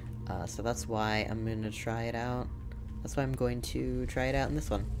playstyle. So that's why I'm gonna try it out. That's why I'm going to try it out in this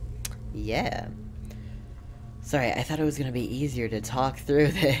one. Yeah. Sorry, I thought it was gonna be easier to talk through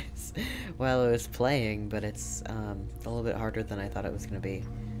this while I was playing, but it's a little bit harder than I thought it was gonna be.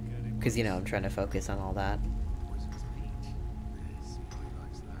 Because, you know, I'm trying to focus on all that.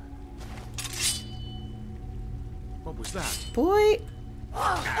 What was that? Boy!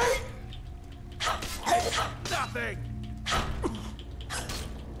 Nothing!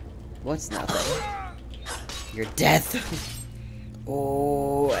 What's nothing? Your death!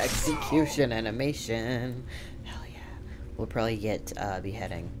 Oh, execution animation! Hell yeah. We'll probably get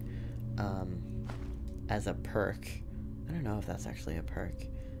beheading as a perk. I don't know if that's actually a perk.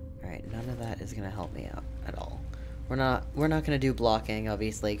 Alright, none of that is gonna help me out at all. We're not gonna do blocking,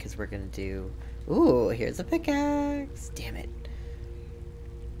 obviously, because we're gonna do... Ooh, here's a pickaxe! Damn it.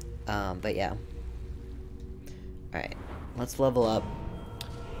 But yeah. Alright, let's level up.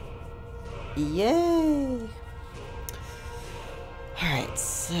 Yay! Alright,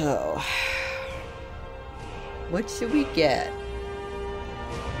 so... what should we get?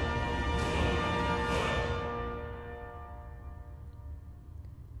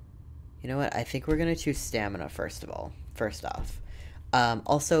 You know what? I think we're gonna choose stamina first off.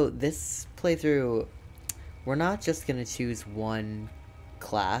 Also, this playthrough, we're not just gonna choose one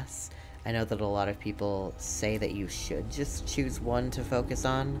class. I know that a lot of people say that you should just choose one to focus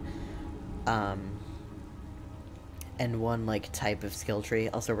on. And one, like, type of skill tree.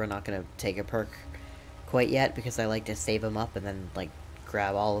 Also, we're not gonna take a perk quite yet, because I like to save them up and then, like,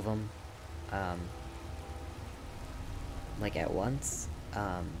 grab all of them, like, at once.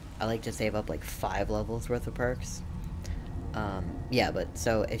 I like to save up like 5 levels worth of perks. Yeah, but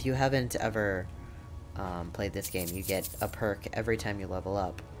so if you haven't ever played this game, you get a perk every time you level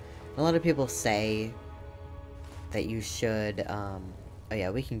up. A lot of people say that you should, oh yeah,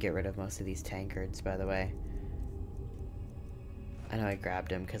 we can get rid of most of these tankards, by the way. I know I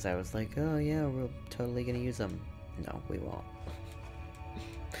grabbed him because I was like, oh yeah, we're totally gonna use them. No, we won't.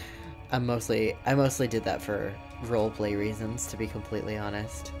 I mostly did that for roleplay reasons, to be completely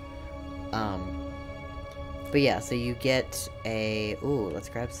honest. But yeah, so you get a... Ooh, let's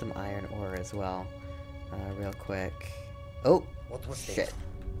grab some iron ore as well. Real quick. Oh, shit.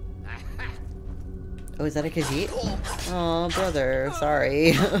 Oh, is that a Khajiit? Oh, brother,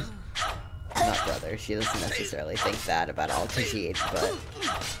 sorry. Not brother, she doesn't necessarily think that about all Khajiit,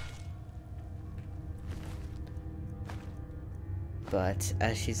 but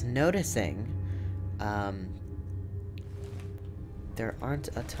as she's noticing, there aren't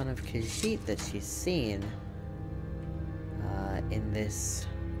a ton of Khajiit that she's seen in this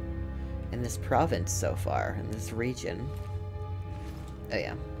province so far, in this region. Oh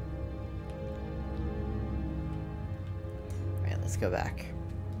yeah. Alright, let's go back.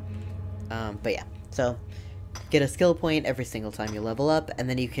 But yeah, so get a skill point every single time you level up, and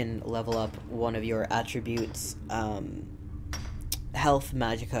then you can level up one of your attributes, health,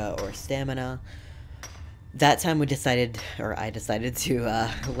 magicka, or stamina. That time I decided to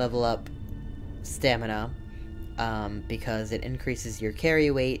level up stamina, because it increases your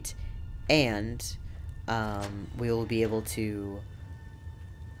carry weight, and we will be able to...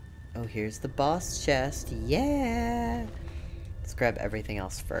 Oh, here's the boss chest. Yeah! Let's grab everything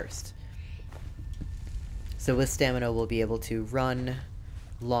else first. So with stamina, we'll be able to run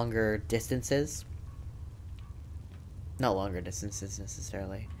longer distances. Not longer distances,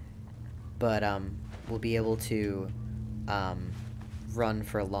 necessarily. But, we'll be able to run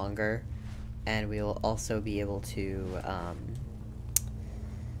for longer, and we will also be able to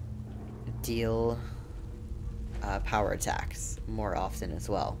deal power attacks more often as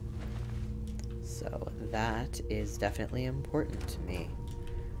well. So that is definitely important to me.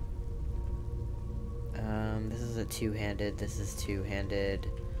 This is a two-handed, this is two-handed.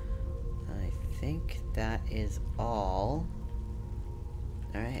 I think that is all.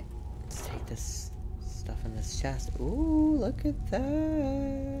 Alright, let's take this stuff in this chest. Ooh, look at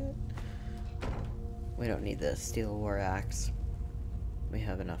that! We don't need the steel war axe. We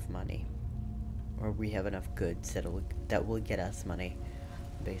have enough money. Or we have enough goods that will get us money,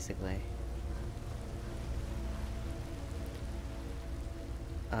 basically.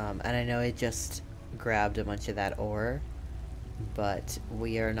 And I know I just grabbed a bunch of that ore, but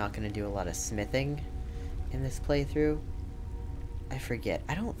we are not going to do a lot of smithing in this playthrough. I forget.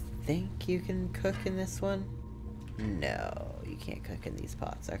 I don't think you can cook in this one. No, you can't cook in these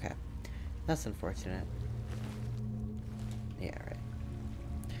pots. Okay. That's unfortunate. Yeah, right.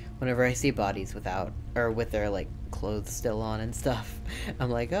 Whenever I see bodies without, or with their, like, clothes still on and stuff, I'm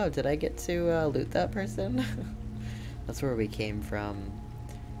like, oh, did I get to loot that person? That's where we came from.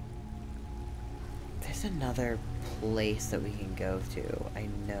 There's another place that we can go to. I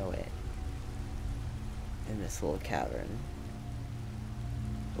know it. In this little cavern.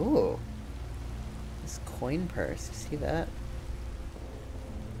 Ooh. This coin purse. You see that?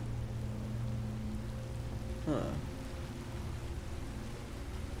 Huh.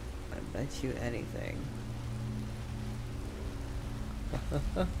 I bet you anything.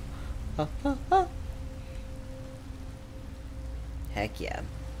 Heck yeah.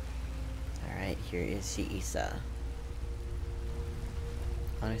 Alright, here is Shiisa.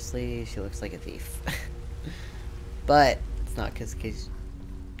 Honestly, she looks like a thief. But it's not because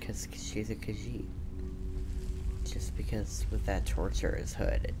she's a Khajiit. Just because with that torturer's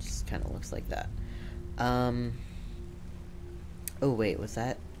hood, it just kind of looks like that. Oh wait, was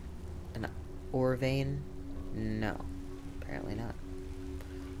that an ore vein? No, apparently not.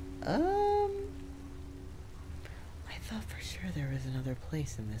 I thought for sure there was another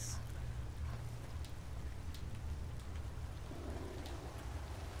place in this.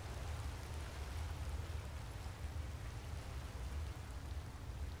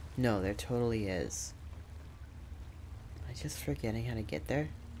 No, there totally is. Am I just forgetting how to get there?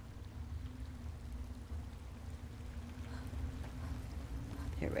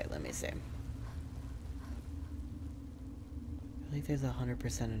 Here, wait, let me see. I think there's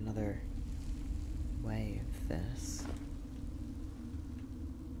 100% another way of this.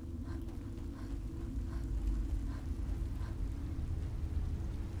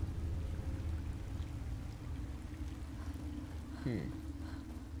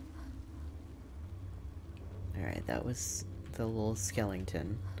 Alright, that was the little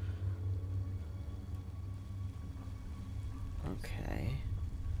skeleton. Okay.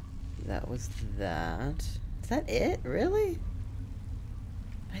 That was that. Is that it? Really?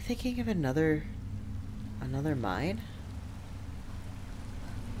 Am I thinking of another mine?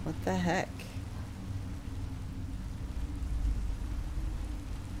 What the heck?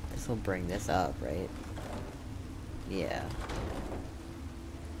 This will bring this up, right? Yeah.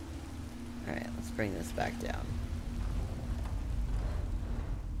 Alright, let's bring this back down.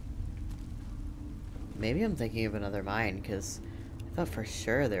 Maybe I'm thinking of another mine, because I thought for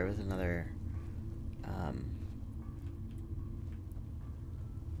sure there was another,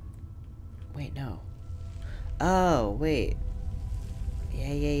 wait, no. Oh, wait.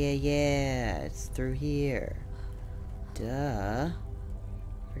 Yeah. It's through here. Duh.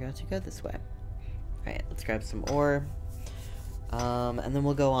 Forgot to go this way. Alright, let's grab some ore. And then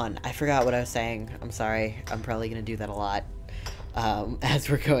we'll go on. I forgot what I was saying. I'm sorry. I'm probably gonna do that a lot, as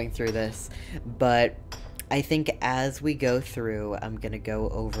we're going through this. But I think as we go through, I'm gonna go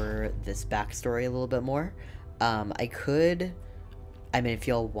over this backstory a little bit more. I mean, if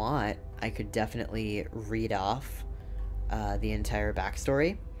y'all want, I could definitely read off the entire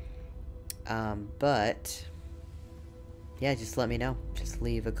backstory. But yeah, just let me know. Just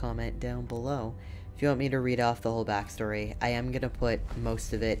leave a comment down below if you want me to read off the whole backstory. I am gonna put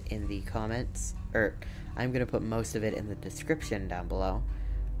most of it in the comments, or I'm gonna put most of it in the description down below.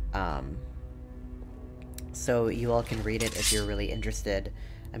 So you all can read it if you're really interested.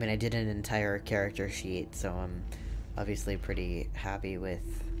 I mean, I did an entire character sheet, so I'm obviously pretty happy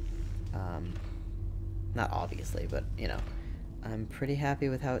with, not obviously, but, you know, I'm pretty happy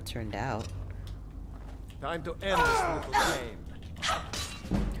with how it turned out. Time to end this little game.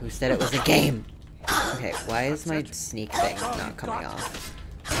 Who said it was a game? Okay, why is my sneak thing not coming off?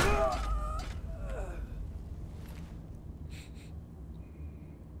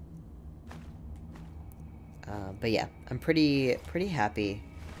 But yeah, I'm pretty happy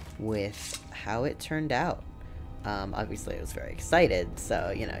with how it turned out. Obviously I was very excited,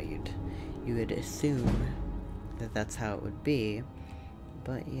 so, you know, you would assume that that's how it would be.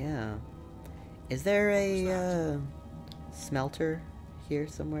 But yeah. Is there a, smelter here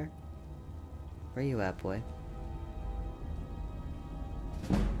somewhere? Where you at, boy?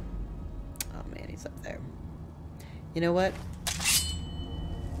 Oh man, he's up there. You know what?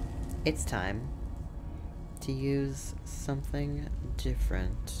 It's time to use something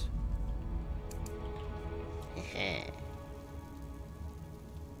different. I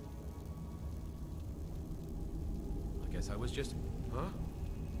guess I was just... Huh?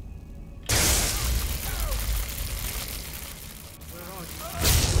 Where are you?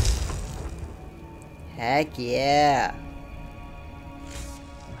 Heck yeah! Oh,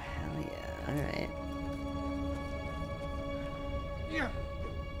 hell yeah. Alright. Yeah.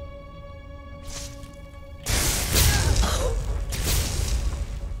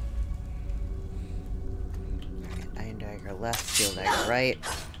 Alright, Iron Dagger left, Steel Dagger right.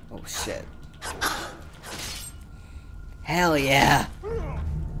 Oh shit. Hell yeah!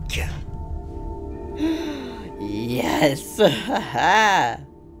 Yes!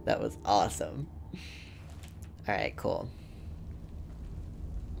 That was awesome. Alright, cool.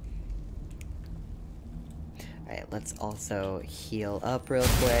 Alright, let's also heal up real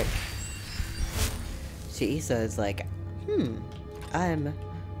quick. Chiisa is like, I'm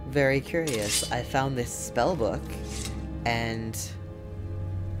very curious. I found this spell book, and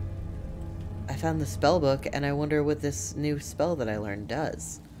I wonder what this new spell that I learned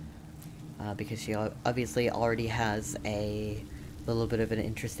does. Because she obviously already has a little bit of an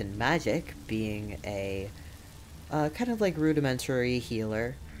interest in magic, being a kind of like rudimentary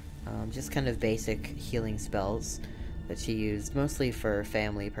healer. Just kind of basic healing spells that she used mostly for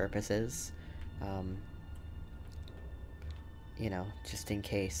family purposes. You know, just in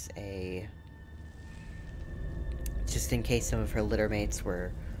case some of her littermates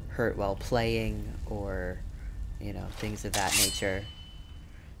were hurt while playing, or, you know, things of that nature.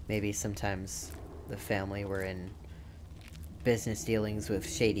 Maybe sometimes the family were in business dealings with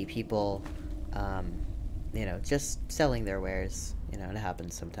shady people, you know, just selling their wares. You know, it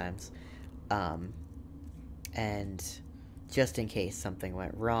happens sometimes. And just in case something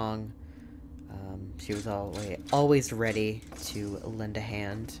went wrong, she was always ready to lend a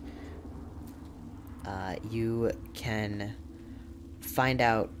hand. You can find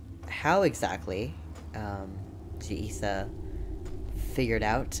out how exactly Chiisa figured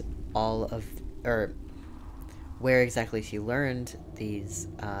out where exactly she learned these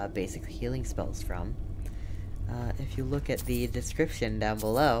basic healing spells from. If you look at the description down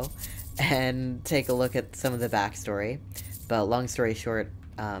below and take a look at some of the backstory. But long story short,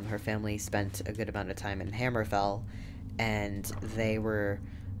 her family spent a good amount of time in Hammerfell, and they were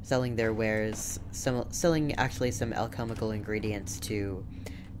selling their wares, selling actually some alchemical ingredients to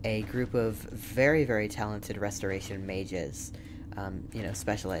a group of very, very talented restoration mages, you know,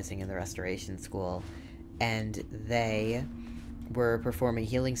 specializing in the restoration school. And they were performing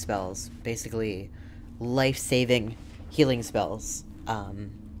healing spells, basically life-saving healing spells,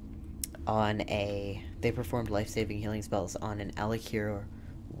 they performed life-saving healing spells on an Alikir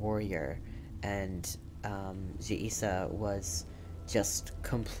warrior, and Chiisa was just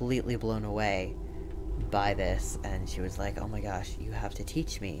completely blown away by this, and she was like, oh my gosh, you have to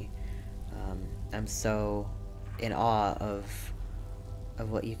teach me. I'm so in awe of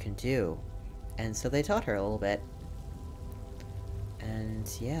what you can do. And so they taught her a little bit, and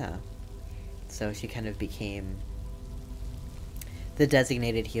yeah, so she kind of became the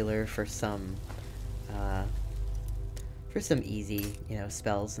designated healer for some easy, you know,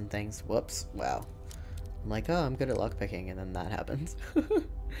 spells and things. Whoops, wow. I'm like, oh, I'm good at lockpicking, and then that happens.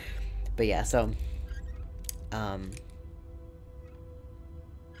 But yeah, so,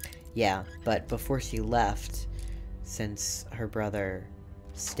 yeah, but before she left, since her brother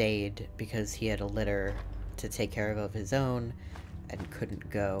stayed because he had a litter to take care of his own and couldn't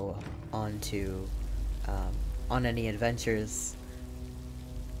go on any adventures,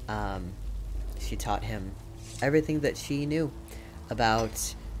 she taught him everything that she knew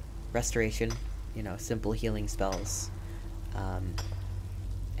about restoration, you know, simple healing spells,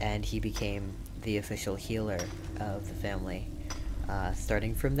 and he became the official healer of the family,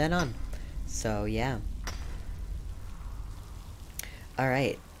 starting from then on. So yeah.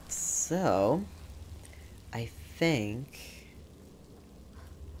 Alright, so I think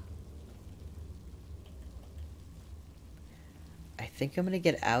I'm gonna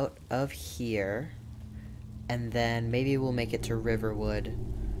get out of here, and then maybe we'll make it to Riverwood,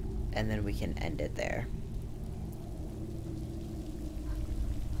 and then we can end it there.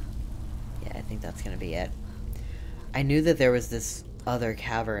 Yeah, I think that's gonna be it. I knew that there was this other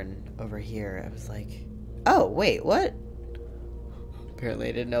cavern over here. I was like, oh, wait, what? Apparently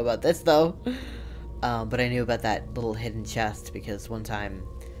I didn't know about this, though. But I knew about that little hidden chest because one time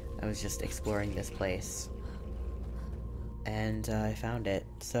I was just exploring this place. And I found it.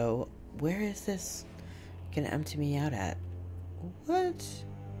 So, where is this gonna empty me out at? What?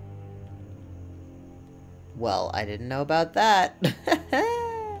 Well, I didn't know about that.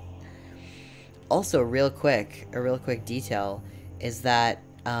 Also, a real quick detail is that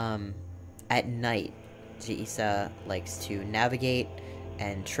at night, Jaisa likes to navigate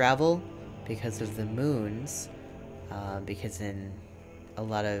and travel because of the moons. Because in a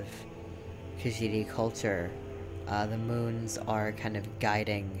lot of Khajiit culture, the moons are kind of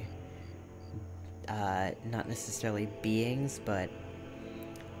guiding, not necessarily beings, but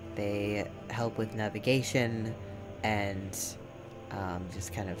they help with navigation and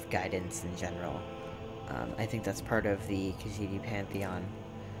just kind of guidance in general. I think that's part of the Khajiit pantheon,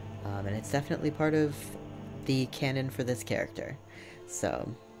 and it's definitely part of the canon for this character. So,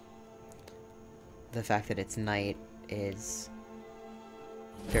 the fact that it's night is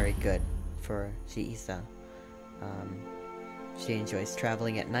very good for Jaisa. She enjoys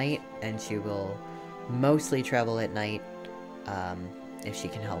traveling at night, and she will mostly travel at night if she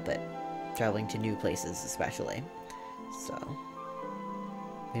can help it. Traveling to new places, especially. So,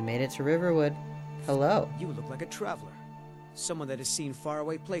 we made it to Riverwood. Hello. You look like a traveler. Someone that has seen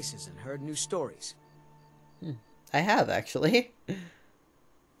faraway places and heard new stories. I have, actually.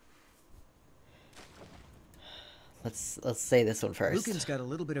 Let's say this one first. Lucan's got a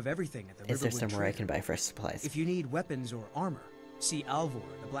little bit of everything at the Riverwood. Is there somewhere I Trader. can buy fresh supplies? If you need weapons or armor, see Alvor,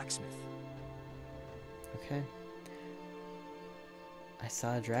 the blacksmith. Okay. I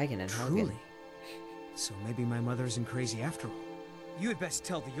saw a dragon in HELGEN. Truly. So maybe my mother isn't crazy after all. You had best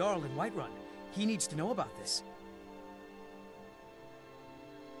tell the Jarl in Whiterun. He needs to know about this.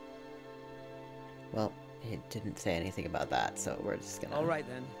 Well, he didn't say anything about that, so we're just gonna... Alright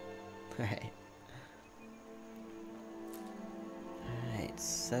then. Alright. Alright,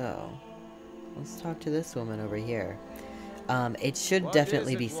 so... let's talk to this woman over here. It should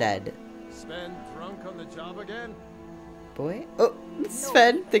definitely be said... Sven drunk on the job again? Boy? Oh,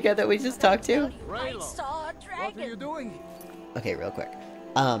 Sven, the guy that we just talked to? I saw a dragon! What are you doing? Okay, real quick.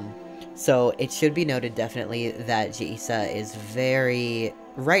 So it should be noted definitely that Jaisa is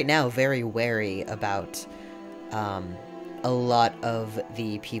right now, very wary about, a lot of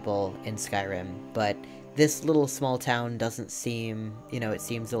the people in Skyrim, but this little small town doesn't seem, it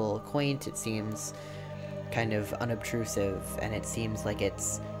seems a little quaint, it seems kind of unobtrusive, and it seems like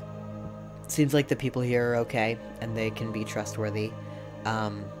the people here are okay, and they can be trustworthy.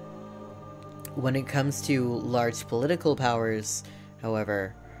 When it comes to large political powers,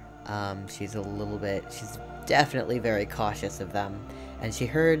 however, she's definitely very cautious of them, and she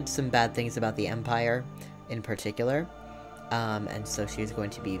heard some bad things about the Empire in particular, and so she's going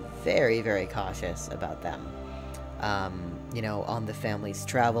to be very, very cautious about them. On the family's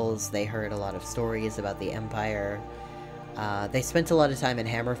travels, they heard a lot of stories about the Empire. They spent a lot of time in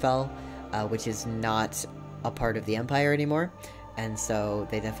Hammerfell, which is not a part of the Empire anymore, and so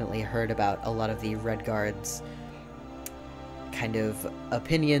they definitely heard about a lot of the Redguard's kind of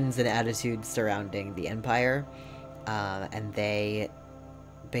opinions and attitudes surrounding the Empire, and they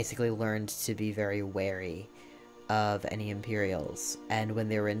basically learned to be very wary of any Imperials. And when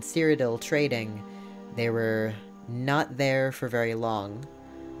they were in Cyrodiil trading, they were not there for very long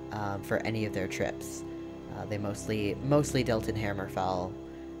for any of their trips. They mostly dealt in Hammerfell,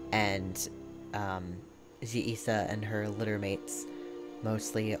 and Jaisa and her littermates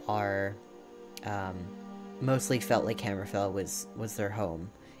mostly felt like Hammerfell was their home,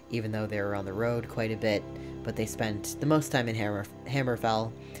 even though they were on the road quite a bit, but they spent the most time in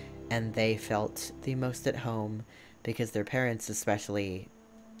Hammerfell, and they felt the most at home because their parents especially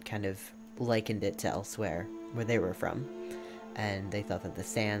kind of likened it to elsewhere, where they were from, and they thought that the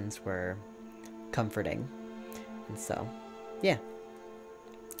sands were comforting, and so, yeah.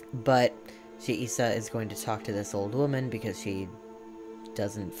 But Jaisa is going to talk to this old woman because she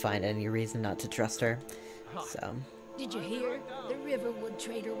doesn't find any reason not to trust her. So. Did you hear? The Riverwood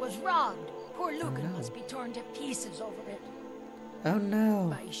trader was robbed. Poor Lucan must be torn to pieces over it. Oh no.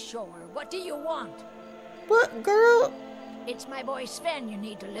 By sure. What do you want? What, girl? It's my boy Sven you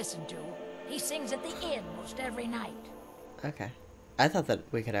need to listen to. He sings at the inn most every night. Okay. I thought that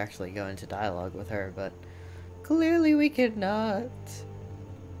we could actually go into dialogue with her, but clearly we could not.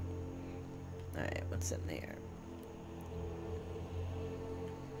 Alright, what's in there?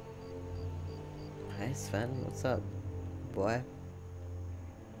 Hi, Sven. What's up, boy?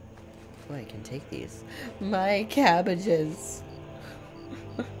 Boy, I can take these. My cabbages!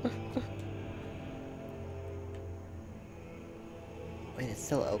 Wait, it's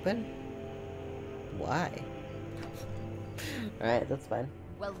still open? Why? Alright, that's fine.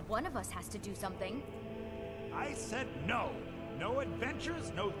 Well, one of us has to do something. I said no. No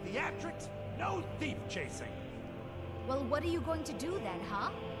adventures, no theatrics, no thief chasing. Well, what are you going to do then,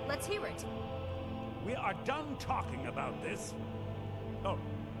 huh? Let's hear it. We are done talking about this. Oh,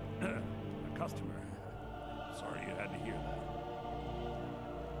 a customer. Sorry you had to hear that.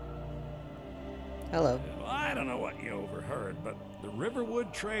 Hello. I don't know what you overheard, but the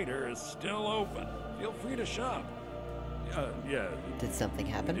Riverwood Trader is still open. Feel free to shop. Yeah. Did something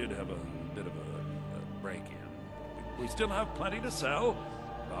happen? We did have a bit of a break-in. We still have plenty to sell.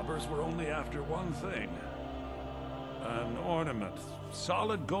 Robbers were only after one thing. An ornament,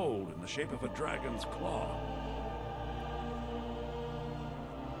 solid gold in the shape of a dragon's claw.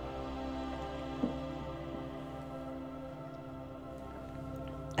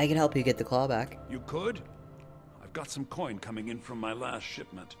 I can help you get the claw back. You could? I've got some coin coming in from my last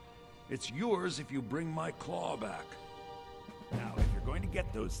shipment. It's yours if you bring my claw back. Now, if you're going to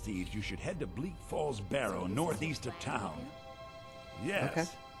get those thieves, you should head to Bleak Falls Barrow, northeast of town. Yes. Okay.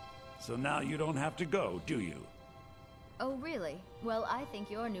 So now you don't have to go, do you? Oh, really? Well, I think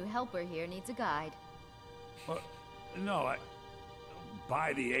your new helper here needs a guide. No,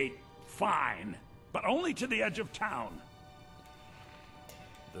 by the 8, fine. But only to the edge of town.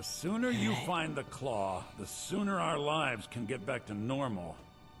 The sooner you find the claw, the sooner our lives can get back to normal.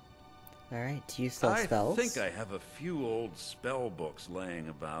 Alright, do you sell spells? I think I have a few old spell books laying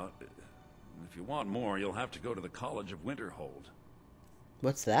about. If you want more, you'll have to go to the College of Winterhold.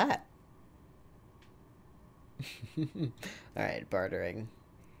 What's that? Alright, bartering.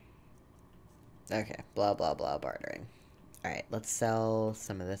 Okay, blah blah blah bartering. Alright, let's sell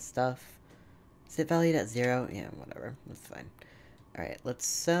some of this stuff. Is it valued at 0? Yeah, whatever. That's fine. Alright, let's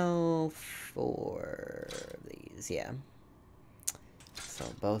sell 4 of these, yeah.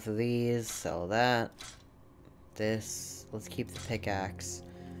 Sell both of these, sell that. This, let's keep the pickaxe.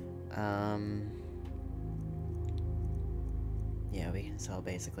 Yeah, we can sell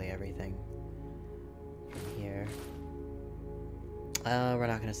basically everything from here. We're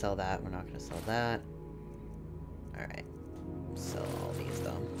not gonna sell that, we're not gonna sell that. Alright, sell all these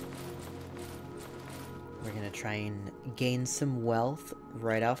though. We're gonna try and gain some wealth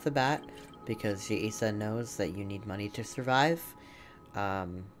right off the bat, because Jaisa knows that you need money to survive.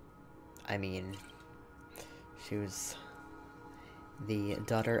 I mean, she was the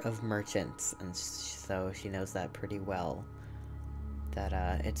daughter of merchants, and so she knows that pretty well, that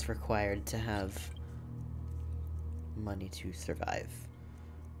it's required to have money to survive.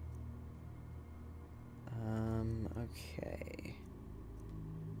 Okay.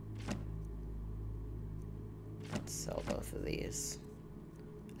 Let's sell both of these.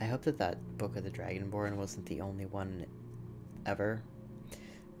 I hope that that Book of the Dragonborn wasn't the only one ever.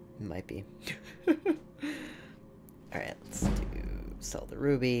 It might be. Alright, let's sell the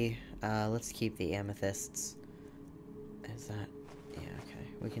ruby. Let's keep the amethysts. Is that... yeah, okay.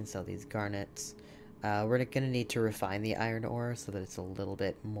 We can sell these garnets. We're gonna need to refine the iron ore so that it's a little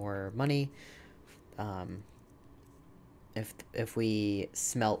bit more money. If we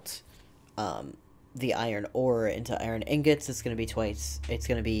smelt the iron ore into iron ingots, it's gonna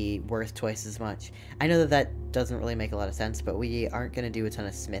be worth twice as much. I know that that doesn't really make a lot of sense, but we aren't gonna do a ton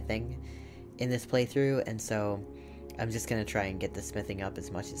of smithing in this playthrough, and so I'm just gonna try and get the smithing up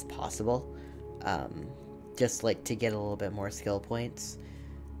as much as possible, just like to get a little bit more skill points,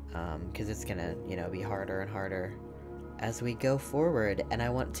 because it's gonna, you know, be harder and harder as we go forward. And I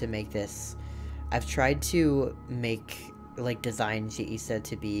want to make this, I've tried to make, like, design Jaisa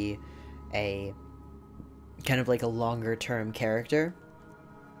to be a kind of like a longer term character,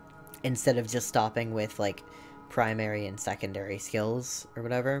 instead of just stopping with like primary and secondary skills or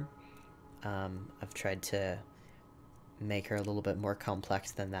whatever. I've tried to make her a little bit more complex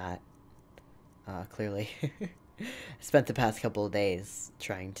than that. Clearly. I spent the past couple of days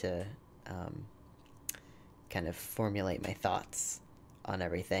trying to kind of formulate my thoughts on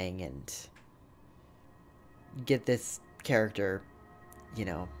everything and get this character, you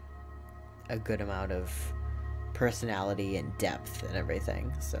know, a good amount of personality and depth and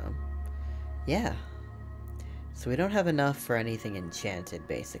everything. So yeah, so we don't have enough for anything enchanted,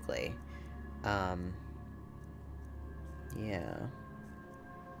 basically. Yeah,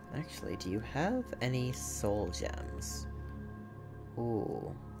 actually, do you have any soul gems?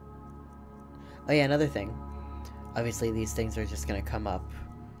 Ooh. Oh yeah, another thing, obviously these things are just gonna come up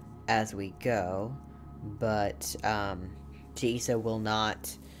as we go, but Jaisa will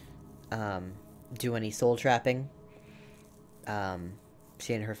not do any soul trapping.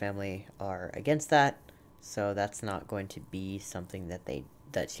 She and her family are against that, so that's not going to be something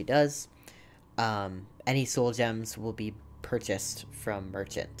that she does. Any soul gems will be purchased from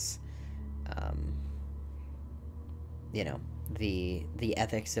merchants. You know, the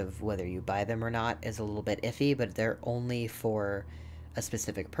ethics of whether you buy them or not is a little bit iffy, but they're only for a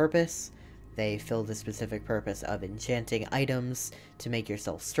specific purpose. They fill the specific purpose of enchanting items to make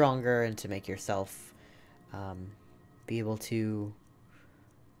yourself stronger and to make yourself be able to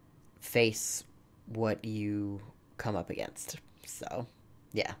face what you come up against. So,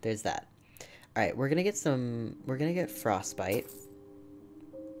 yeah, there's that. Alright, we're gonna get Frostbite.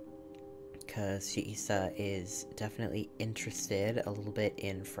 Because Shiisa is definitely interested a little bit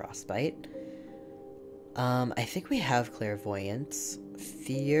in Frostbite. I think we have Clairvoyance.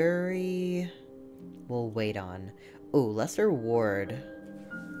 Fury we'll wait on. Ooh, Lesser Ward.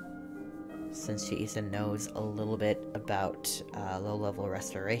 Since Shiisa knows a little bit about low-level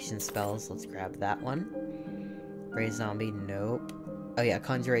restoration spells, let's grab that one. Raise Zombie, nope. Oh yeah,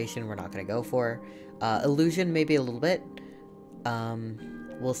 Conjuration we're not gonna go for. Illusion maybe a little bit.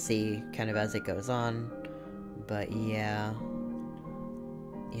 We'll see kind of as it goes on. But yeah.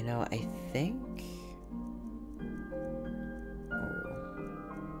 You know, I think...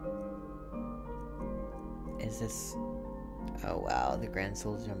 Is this... Oh wow, the Grand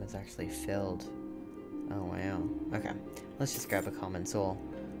Soul Gem is actually filled. Oh wow. Okay, let's just grab a Common Soul.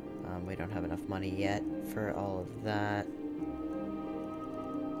 We don't have enough money yet for all of that.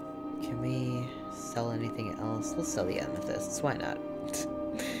 Can we sell anything else? Let's sell the Amethysts, why not?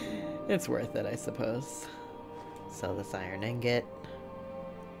 It's worth it, I suppose. Sell this Iron Ingot.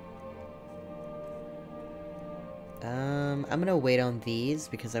 I'm gonna wait on these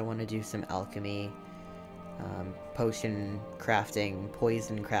because I want to do some alchemy. Potion crafting,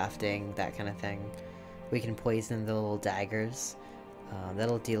 poison crafting, that kind of thing. We can poison the little daggers.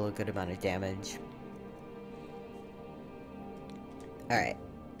 That'll deal a good amount of damage. Alright,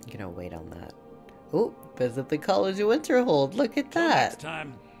 I'm gonna wait on that. Oh, visit the College of Winterhold. Look at that. Next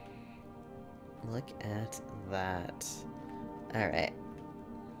time. Look at that. Alright.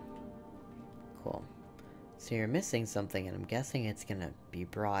 Cool. So you're missing something, and I'm guessing it's gonna be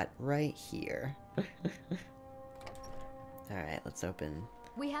brought right here. Alright, let's open.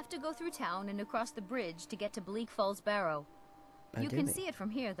 We have to go through town and across the bridge to get to Bleak Falls Barrow. Oh, You can see it from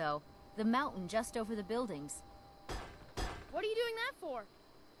here, though. The mountain just over the buildings. What are you doing that for?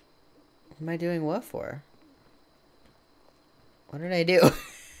 What am I doing what for? What did I do?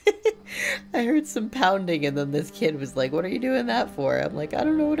 I heard some pounding and then this kid was like, what are you doing that for? I'm like, I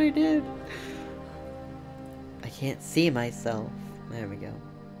don't know what I did. I can't see myself. There we go.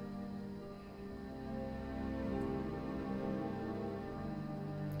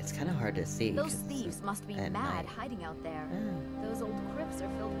 It's kind of hard to see. Those thieves must be mad night. hiding out there. Those old crypts are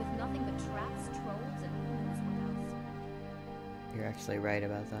filled with nothing but traps, trolls, and who knows what else. You're actually right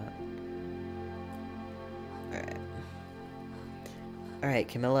about that. Alright. Alright,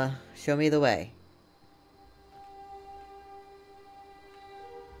 Camilla, show me the way.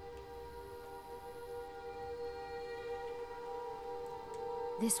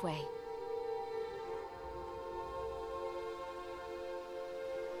 This way.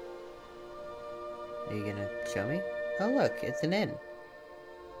 Are you gonna show me? Oh look, it's an inn.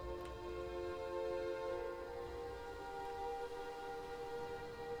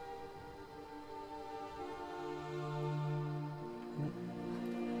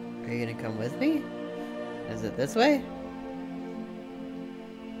 Are you gonna come with me? Is it this way?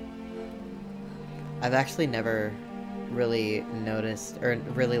 I've actually never really noticed, or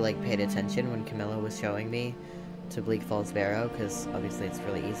really like paid attention when Camilla was showing me to Bleak Falls Barrow, because obviously it's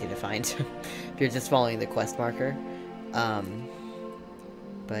really easy to find if you're just following the quest marker.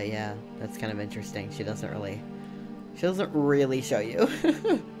 But yeah, that's kind of interesting. She doesn't really show you.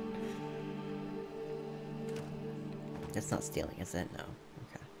 It's not stealing, is it? No.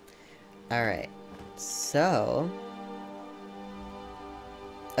 Okay. Alright. So...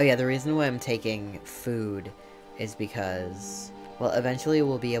 Oh yeah, the reason why I'm taking food is because... Well, eventually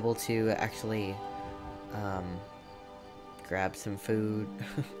we'll be able to actually... grab some food.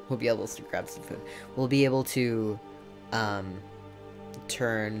 We'll be able to grab some food. We'll be able to...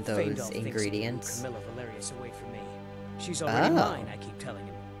 turn those ingredients. Camilla Valerius away from me. She's already mine, I keep telling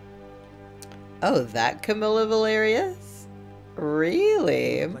him. Oh, that Camilla Valerius?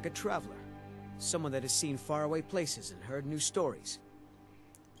 Really? Like a traveler. Someone that has seen faraway places and heard new stories.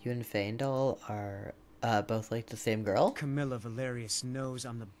 You and Faendal are both like the same girl? Camilla Valerius knows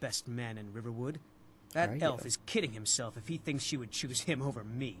I'm the best man in Riverwood. That elf is kidding himself if he thinks she would choose him over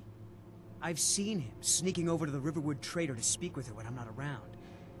me. I've seen him sneaking over to the Riverwood trader to speak with her when I'm not around.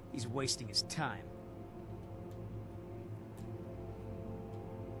 He's wasting his time.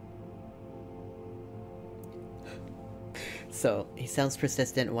 So, he sounds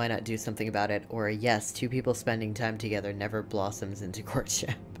persistent, why not do something about it? Or, yes, two people spending time together never blossoms into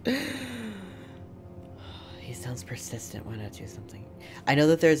courtship. He sounds persistent, why not do something? I know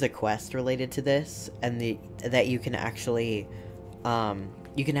that there's a quest related to this, and that you can actually,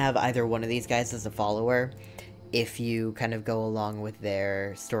 you can have either one of these guys as a follower, if you kind of go along with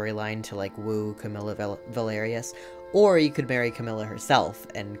their storyline to, like, woo Camilla Valerius, or you could marry Camilla herself,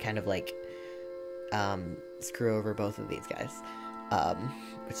 and kind of, like, screw over both of these guys,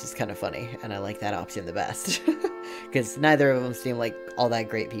 which is kind of funny, and I like that option the best, because neither of them seem like all that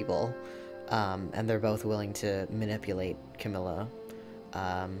great people, and they're both willing to manipulate Camilla,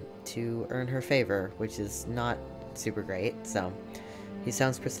 to earn her favor, which is not super great. So, he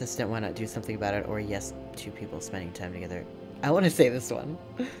sounds persistent, why not do something about it, or yes, two people spending time together. I want to say this one.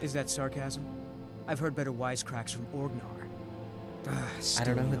 Is that sarcasm? I've heard better wisecracks from Orgnar. I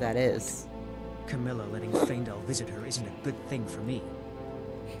don't know who that is. Camilla letting Faendal visit her isn't a good thing for me.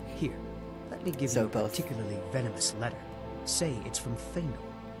 Here, let me give you a particularly venomous letter. Say it's from Faendal.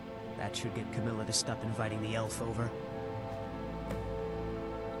 That should get Camilla to stop inviting the elf over.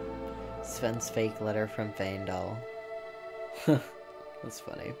 Sven's fake letter from Faendal. That's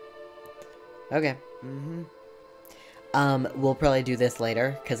funny. Okay. We'll probably do this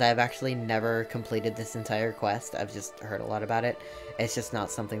later, because I've actually never completed this entire quest. I've just heard a lot about it. It's just not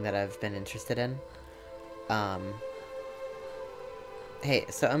something that I've been interested in. Hey,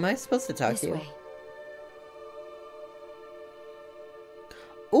 so am I supposed to talk to you?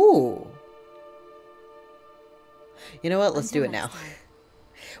 Ooh! You know what? Let's do it now.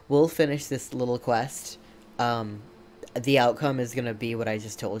 We'll finish this little quest. The outcome is gonna be what I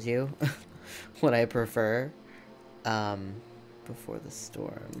just told you. What I prefer. Before the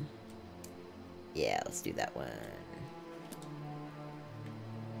storm. Yeah, let's do that one.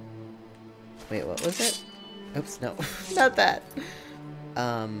 Wait, what was it? Oops, no. Not that.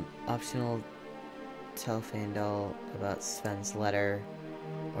 Optional tell Faendal about Sven's letter.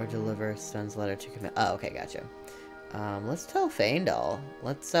 Or deliver Sven's letter to commit. Oh, okay, gotcha. Let's tell Faendal.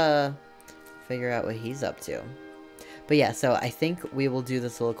 Let's, figure out what he's up to. But yeah, so I think we will do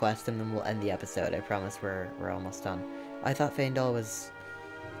this little quest and then we'll end the episode. I promise we're almost done. I thought Faendal was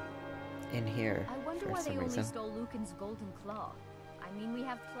in here I wonder for why some they reason. only stole Lucan's golden claw. I mean, we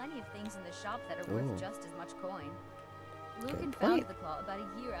have plenty of things in the shop that are worth just as much coin. Lucan found the claw about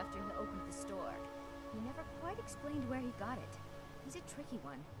a year after he opened the store. He never quite explained where he got it. He's a tricky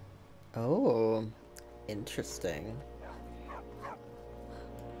one. Oh, interesting.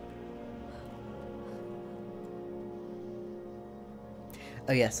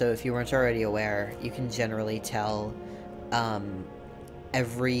 Oh yeah, so if you weren't already aware, you can generally tell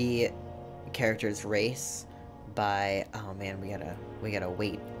every character's race by... Oh man, we gotta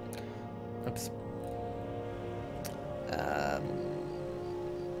wait. Oops.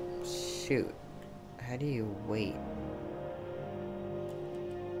 Shoot. How do you wait?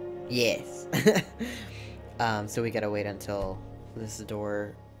 Yes. So we gotta wait until this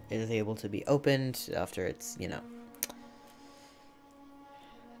door is able to be opened after it's, you know,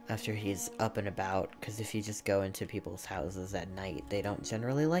 after he's up and about, because if you just go into people's houses at night, they don't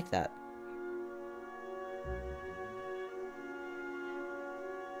generally like that.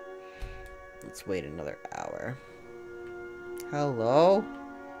 Let's wait another hour. Hello?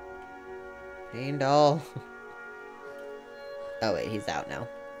 Faendal. Oh wait, he's out now.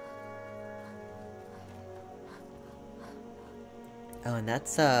 Oh, and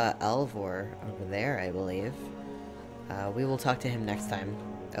that's Alvor over there, I believe. We will talk to him next time.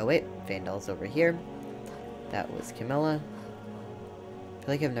 Oh wait, Faendal's over here. That was Camilla. I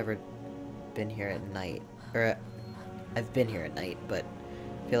feel like I've never been here at night. Or, I've been here at night, but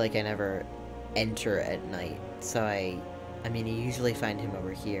I feel like I never enter at night. So I mean, you usually find him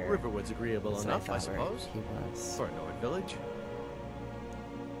over here. Riverwood's agreeable enough, I suppose. He was. For a Nord village.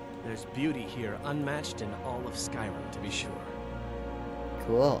 There's beauty here unmatched in all of Skyrim, to be sure.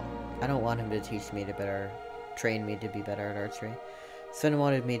 Cool. I don't want him to teach me to train me to be better at archery. Sven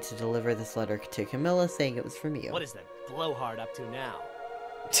wanted me to deliver this letter to Camilla, saying it was from you. What is that blowhard up to now?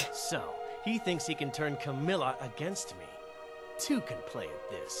 So, he thinks he can turn Camilla against me. Two can play at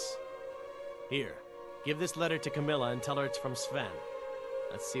this. Here, give this letter to Camilla and tell her it's from Sven.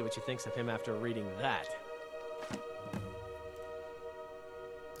 Let's see what she thinks of him after reading that.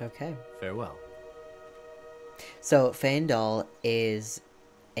 Okay. Farewell. So, Faendal is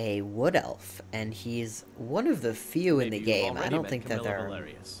a wood elf, and he's one of the few in the game. I don't think that there are...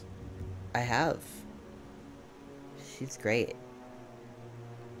 Valerius. I have. She's great.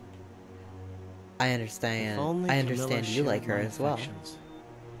 I understand you like her as well.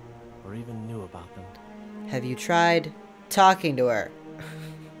 Or even knew about them. Have you tried? talking to her.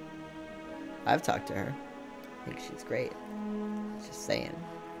 I've talked to her. I think she's great. Just saying.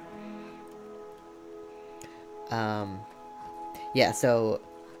 Yeah, so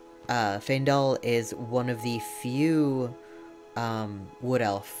Faendal is one of the few Wood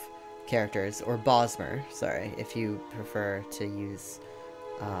Elf characters, or Bosmer, sorry, if you prefer to use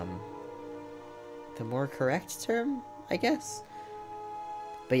the more correct term, I guess.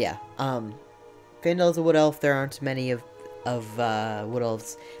 But yeah, Faendal is a Wood Elf. There aren't many of Wood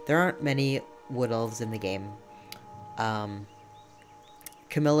Elves. There aren't many Wood Elves in the game.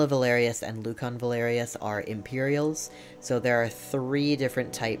 Camilla Valerius and Lucan Valerius are Imperials, so there are 3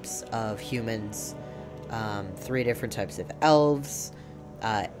 different types of humans, 3 different types of elves,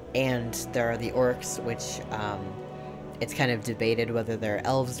 and there are the orcs, which it's kind of debated whether they're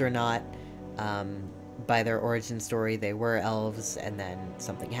elves or not. By their origin story, they were elves, and then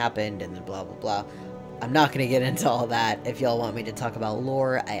something happened, and then blah blah blah. I'm not going to get into all that. If y'all want me to talk about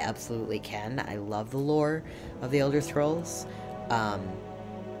lore, I absolutely can. I love the lore of the Elder Scrolls.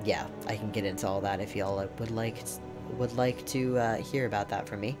 Yeah, I can get into all that if y'all would like to hear about that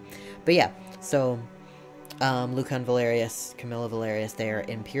from me. But yeah, so Lucan Valerius, Camilla Valerius, they are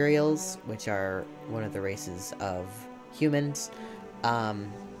Imperials, which are one of the races of humans.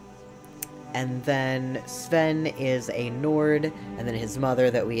 And then Sven is a Nord, and then his mother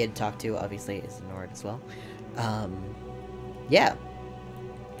that we had talked to, obviously, is a Nord as well. Yeah.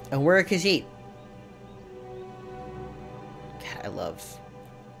 And we're a Khajiit. God, I love.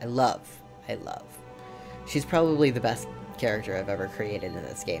 She's probably the best character I've ever created in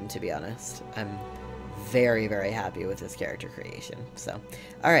this game, to be honest. I'm very, very happy with this character creation. So,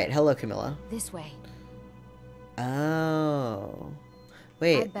 alright, hello, Camilla. This way. Oh.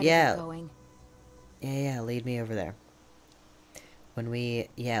 Wait, I'd better yeah. get going. Yeah, lead me over there.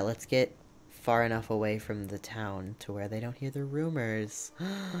 Let's get far enough away from the town to where they don't hear the rumors.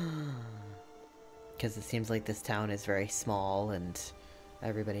 Because it seems like this town is very small and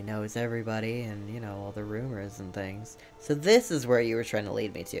everybody knows everybody and, you know, all the rumors and things. So this is where you were trying to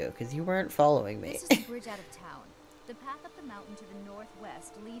lead me to, because you weren't following me. This is the bridge out of town. The path up the mountain to the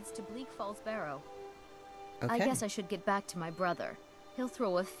northwest leads to Bleak Falls Barrow. Okay. I guess I should get back to my brother. He'll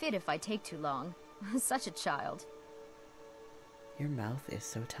throw a fit if I take too long. Such a child. Your mouth is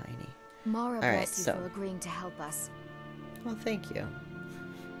so tiny. Mara bless you for agreeing to help us. Well, thank you.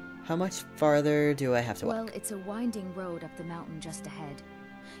 How much farther do I have to walk? Well, it's a winding road up the mountain just ahead.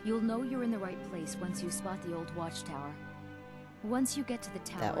 You'll know you're in the right place once you spot the old watchtower. Once you get to the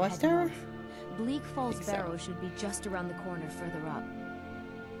tower, that watchtower? North. Bleak Falls Barrow should be just around the corner further up.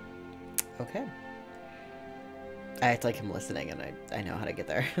 Okay. I act like I'm listening and I know how to get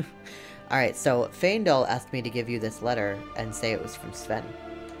there. Alright, so Faendal asked me to give you this letter and say it was from Sven.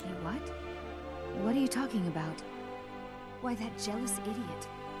 You what? What are you talking about? Why, that jealous idiot.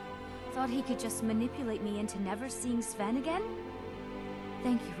 Thought he could just manipulate me into never seeing Sven again?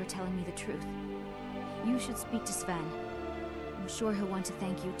 Thank you for telling me the truth. You should speak to Sven. I'm sure he'll want to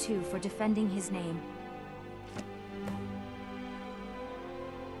thank you too for defending his name.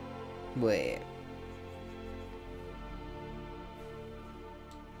 Wait.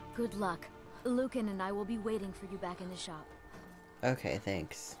 Good luck. Lucan and I will be waiting for you back in the shop. Okay,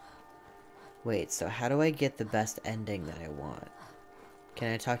 thanks. Wait, so how do I get the best ending that I want?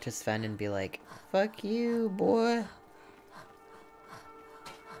 Can I talk to Sven and be like, fuck you, boy?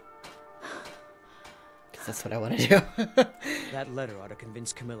 Because that's what I want to do. That letter ought to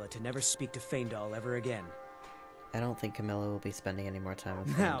convince Camilla to never speak to Faendal ever again. I don't think Camilla will be spending any more time with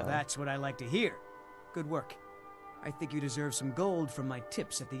Faendal. Now that's what I like to hear. Good work. I think you deserve some gold from my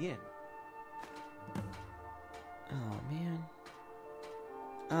tips at the inn. Oh, man.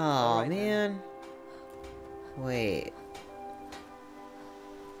 Oh, right, man. Wait.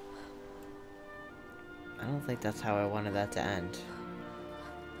 I don't think that's how I wanted that to end.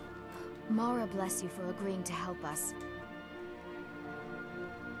 Mara bless you for agreeing to help us.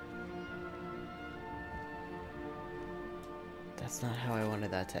 That's not how I wanted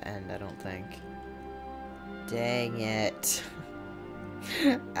that to end, I don't think. Dang it.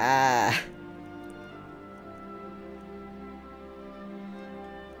 Ah.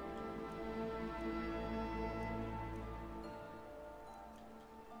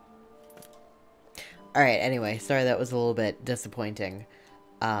 Alright, anyway, sorry that was a little bit disappointing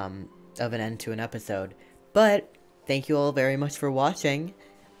of an end to an episode. But, thank you all very much for watching,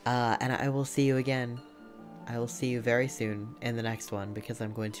 and I will see you again. I will see you very soon in the next one, because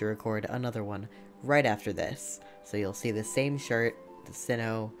I'm going to record another one right after this. So you'll see the same shirt, the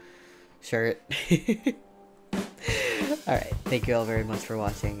Sinnoh shirt. Alright, thank you all very much for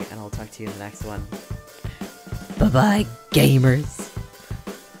watching, and I'll talk to you in the next one. Bye-bye, gamers.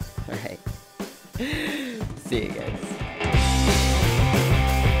 Alright. See you guys.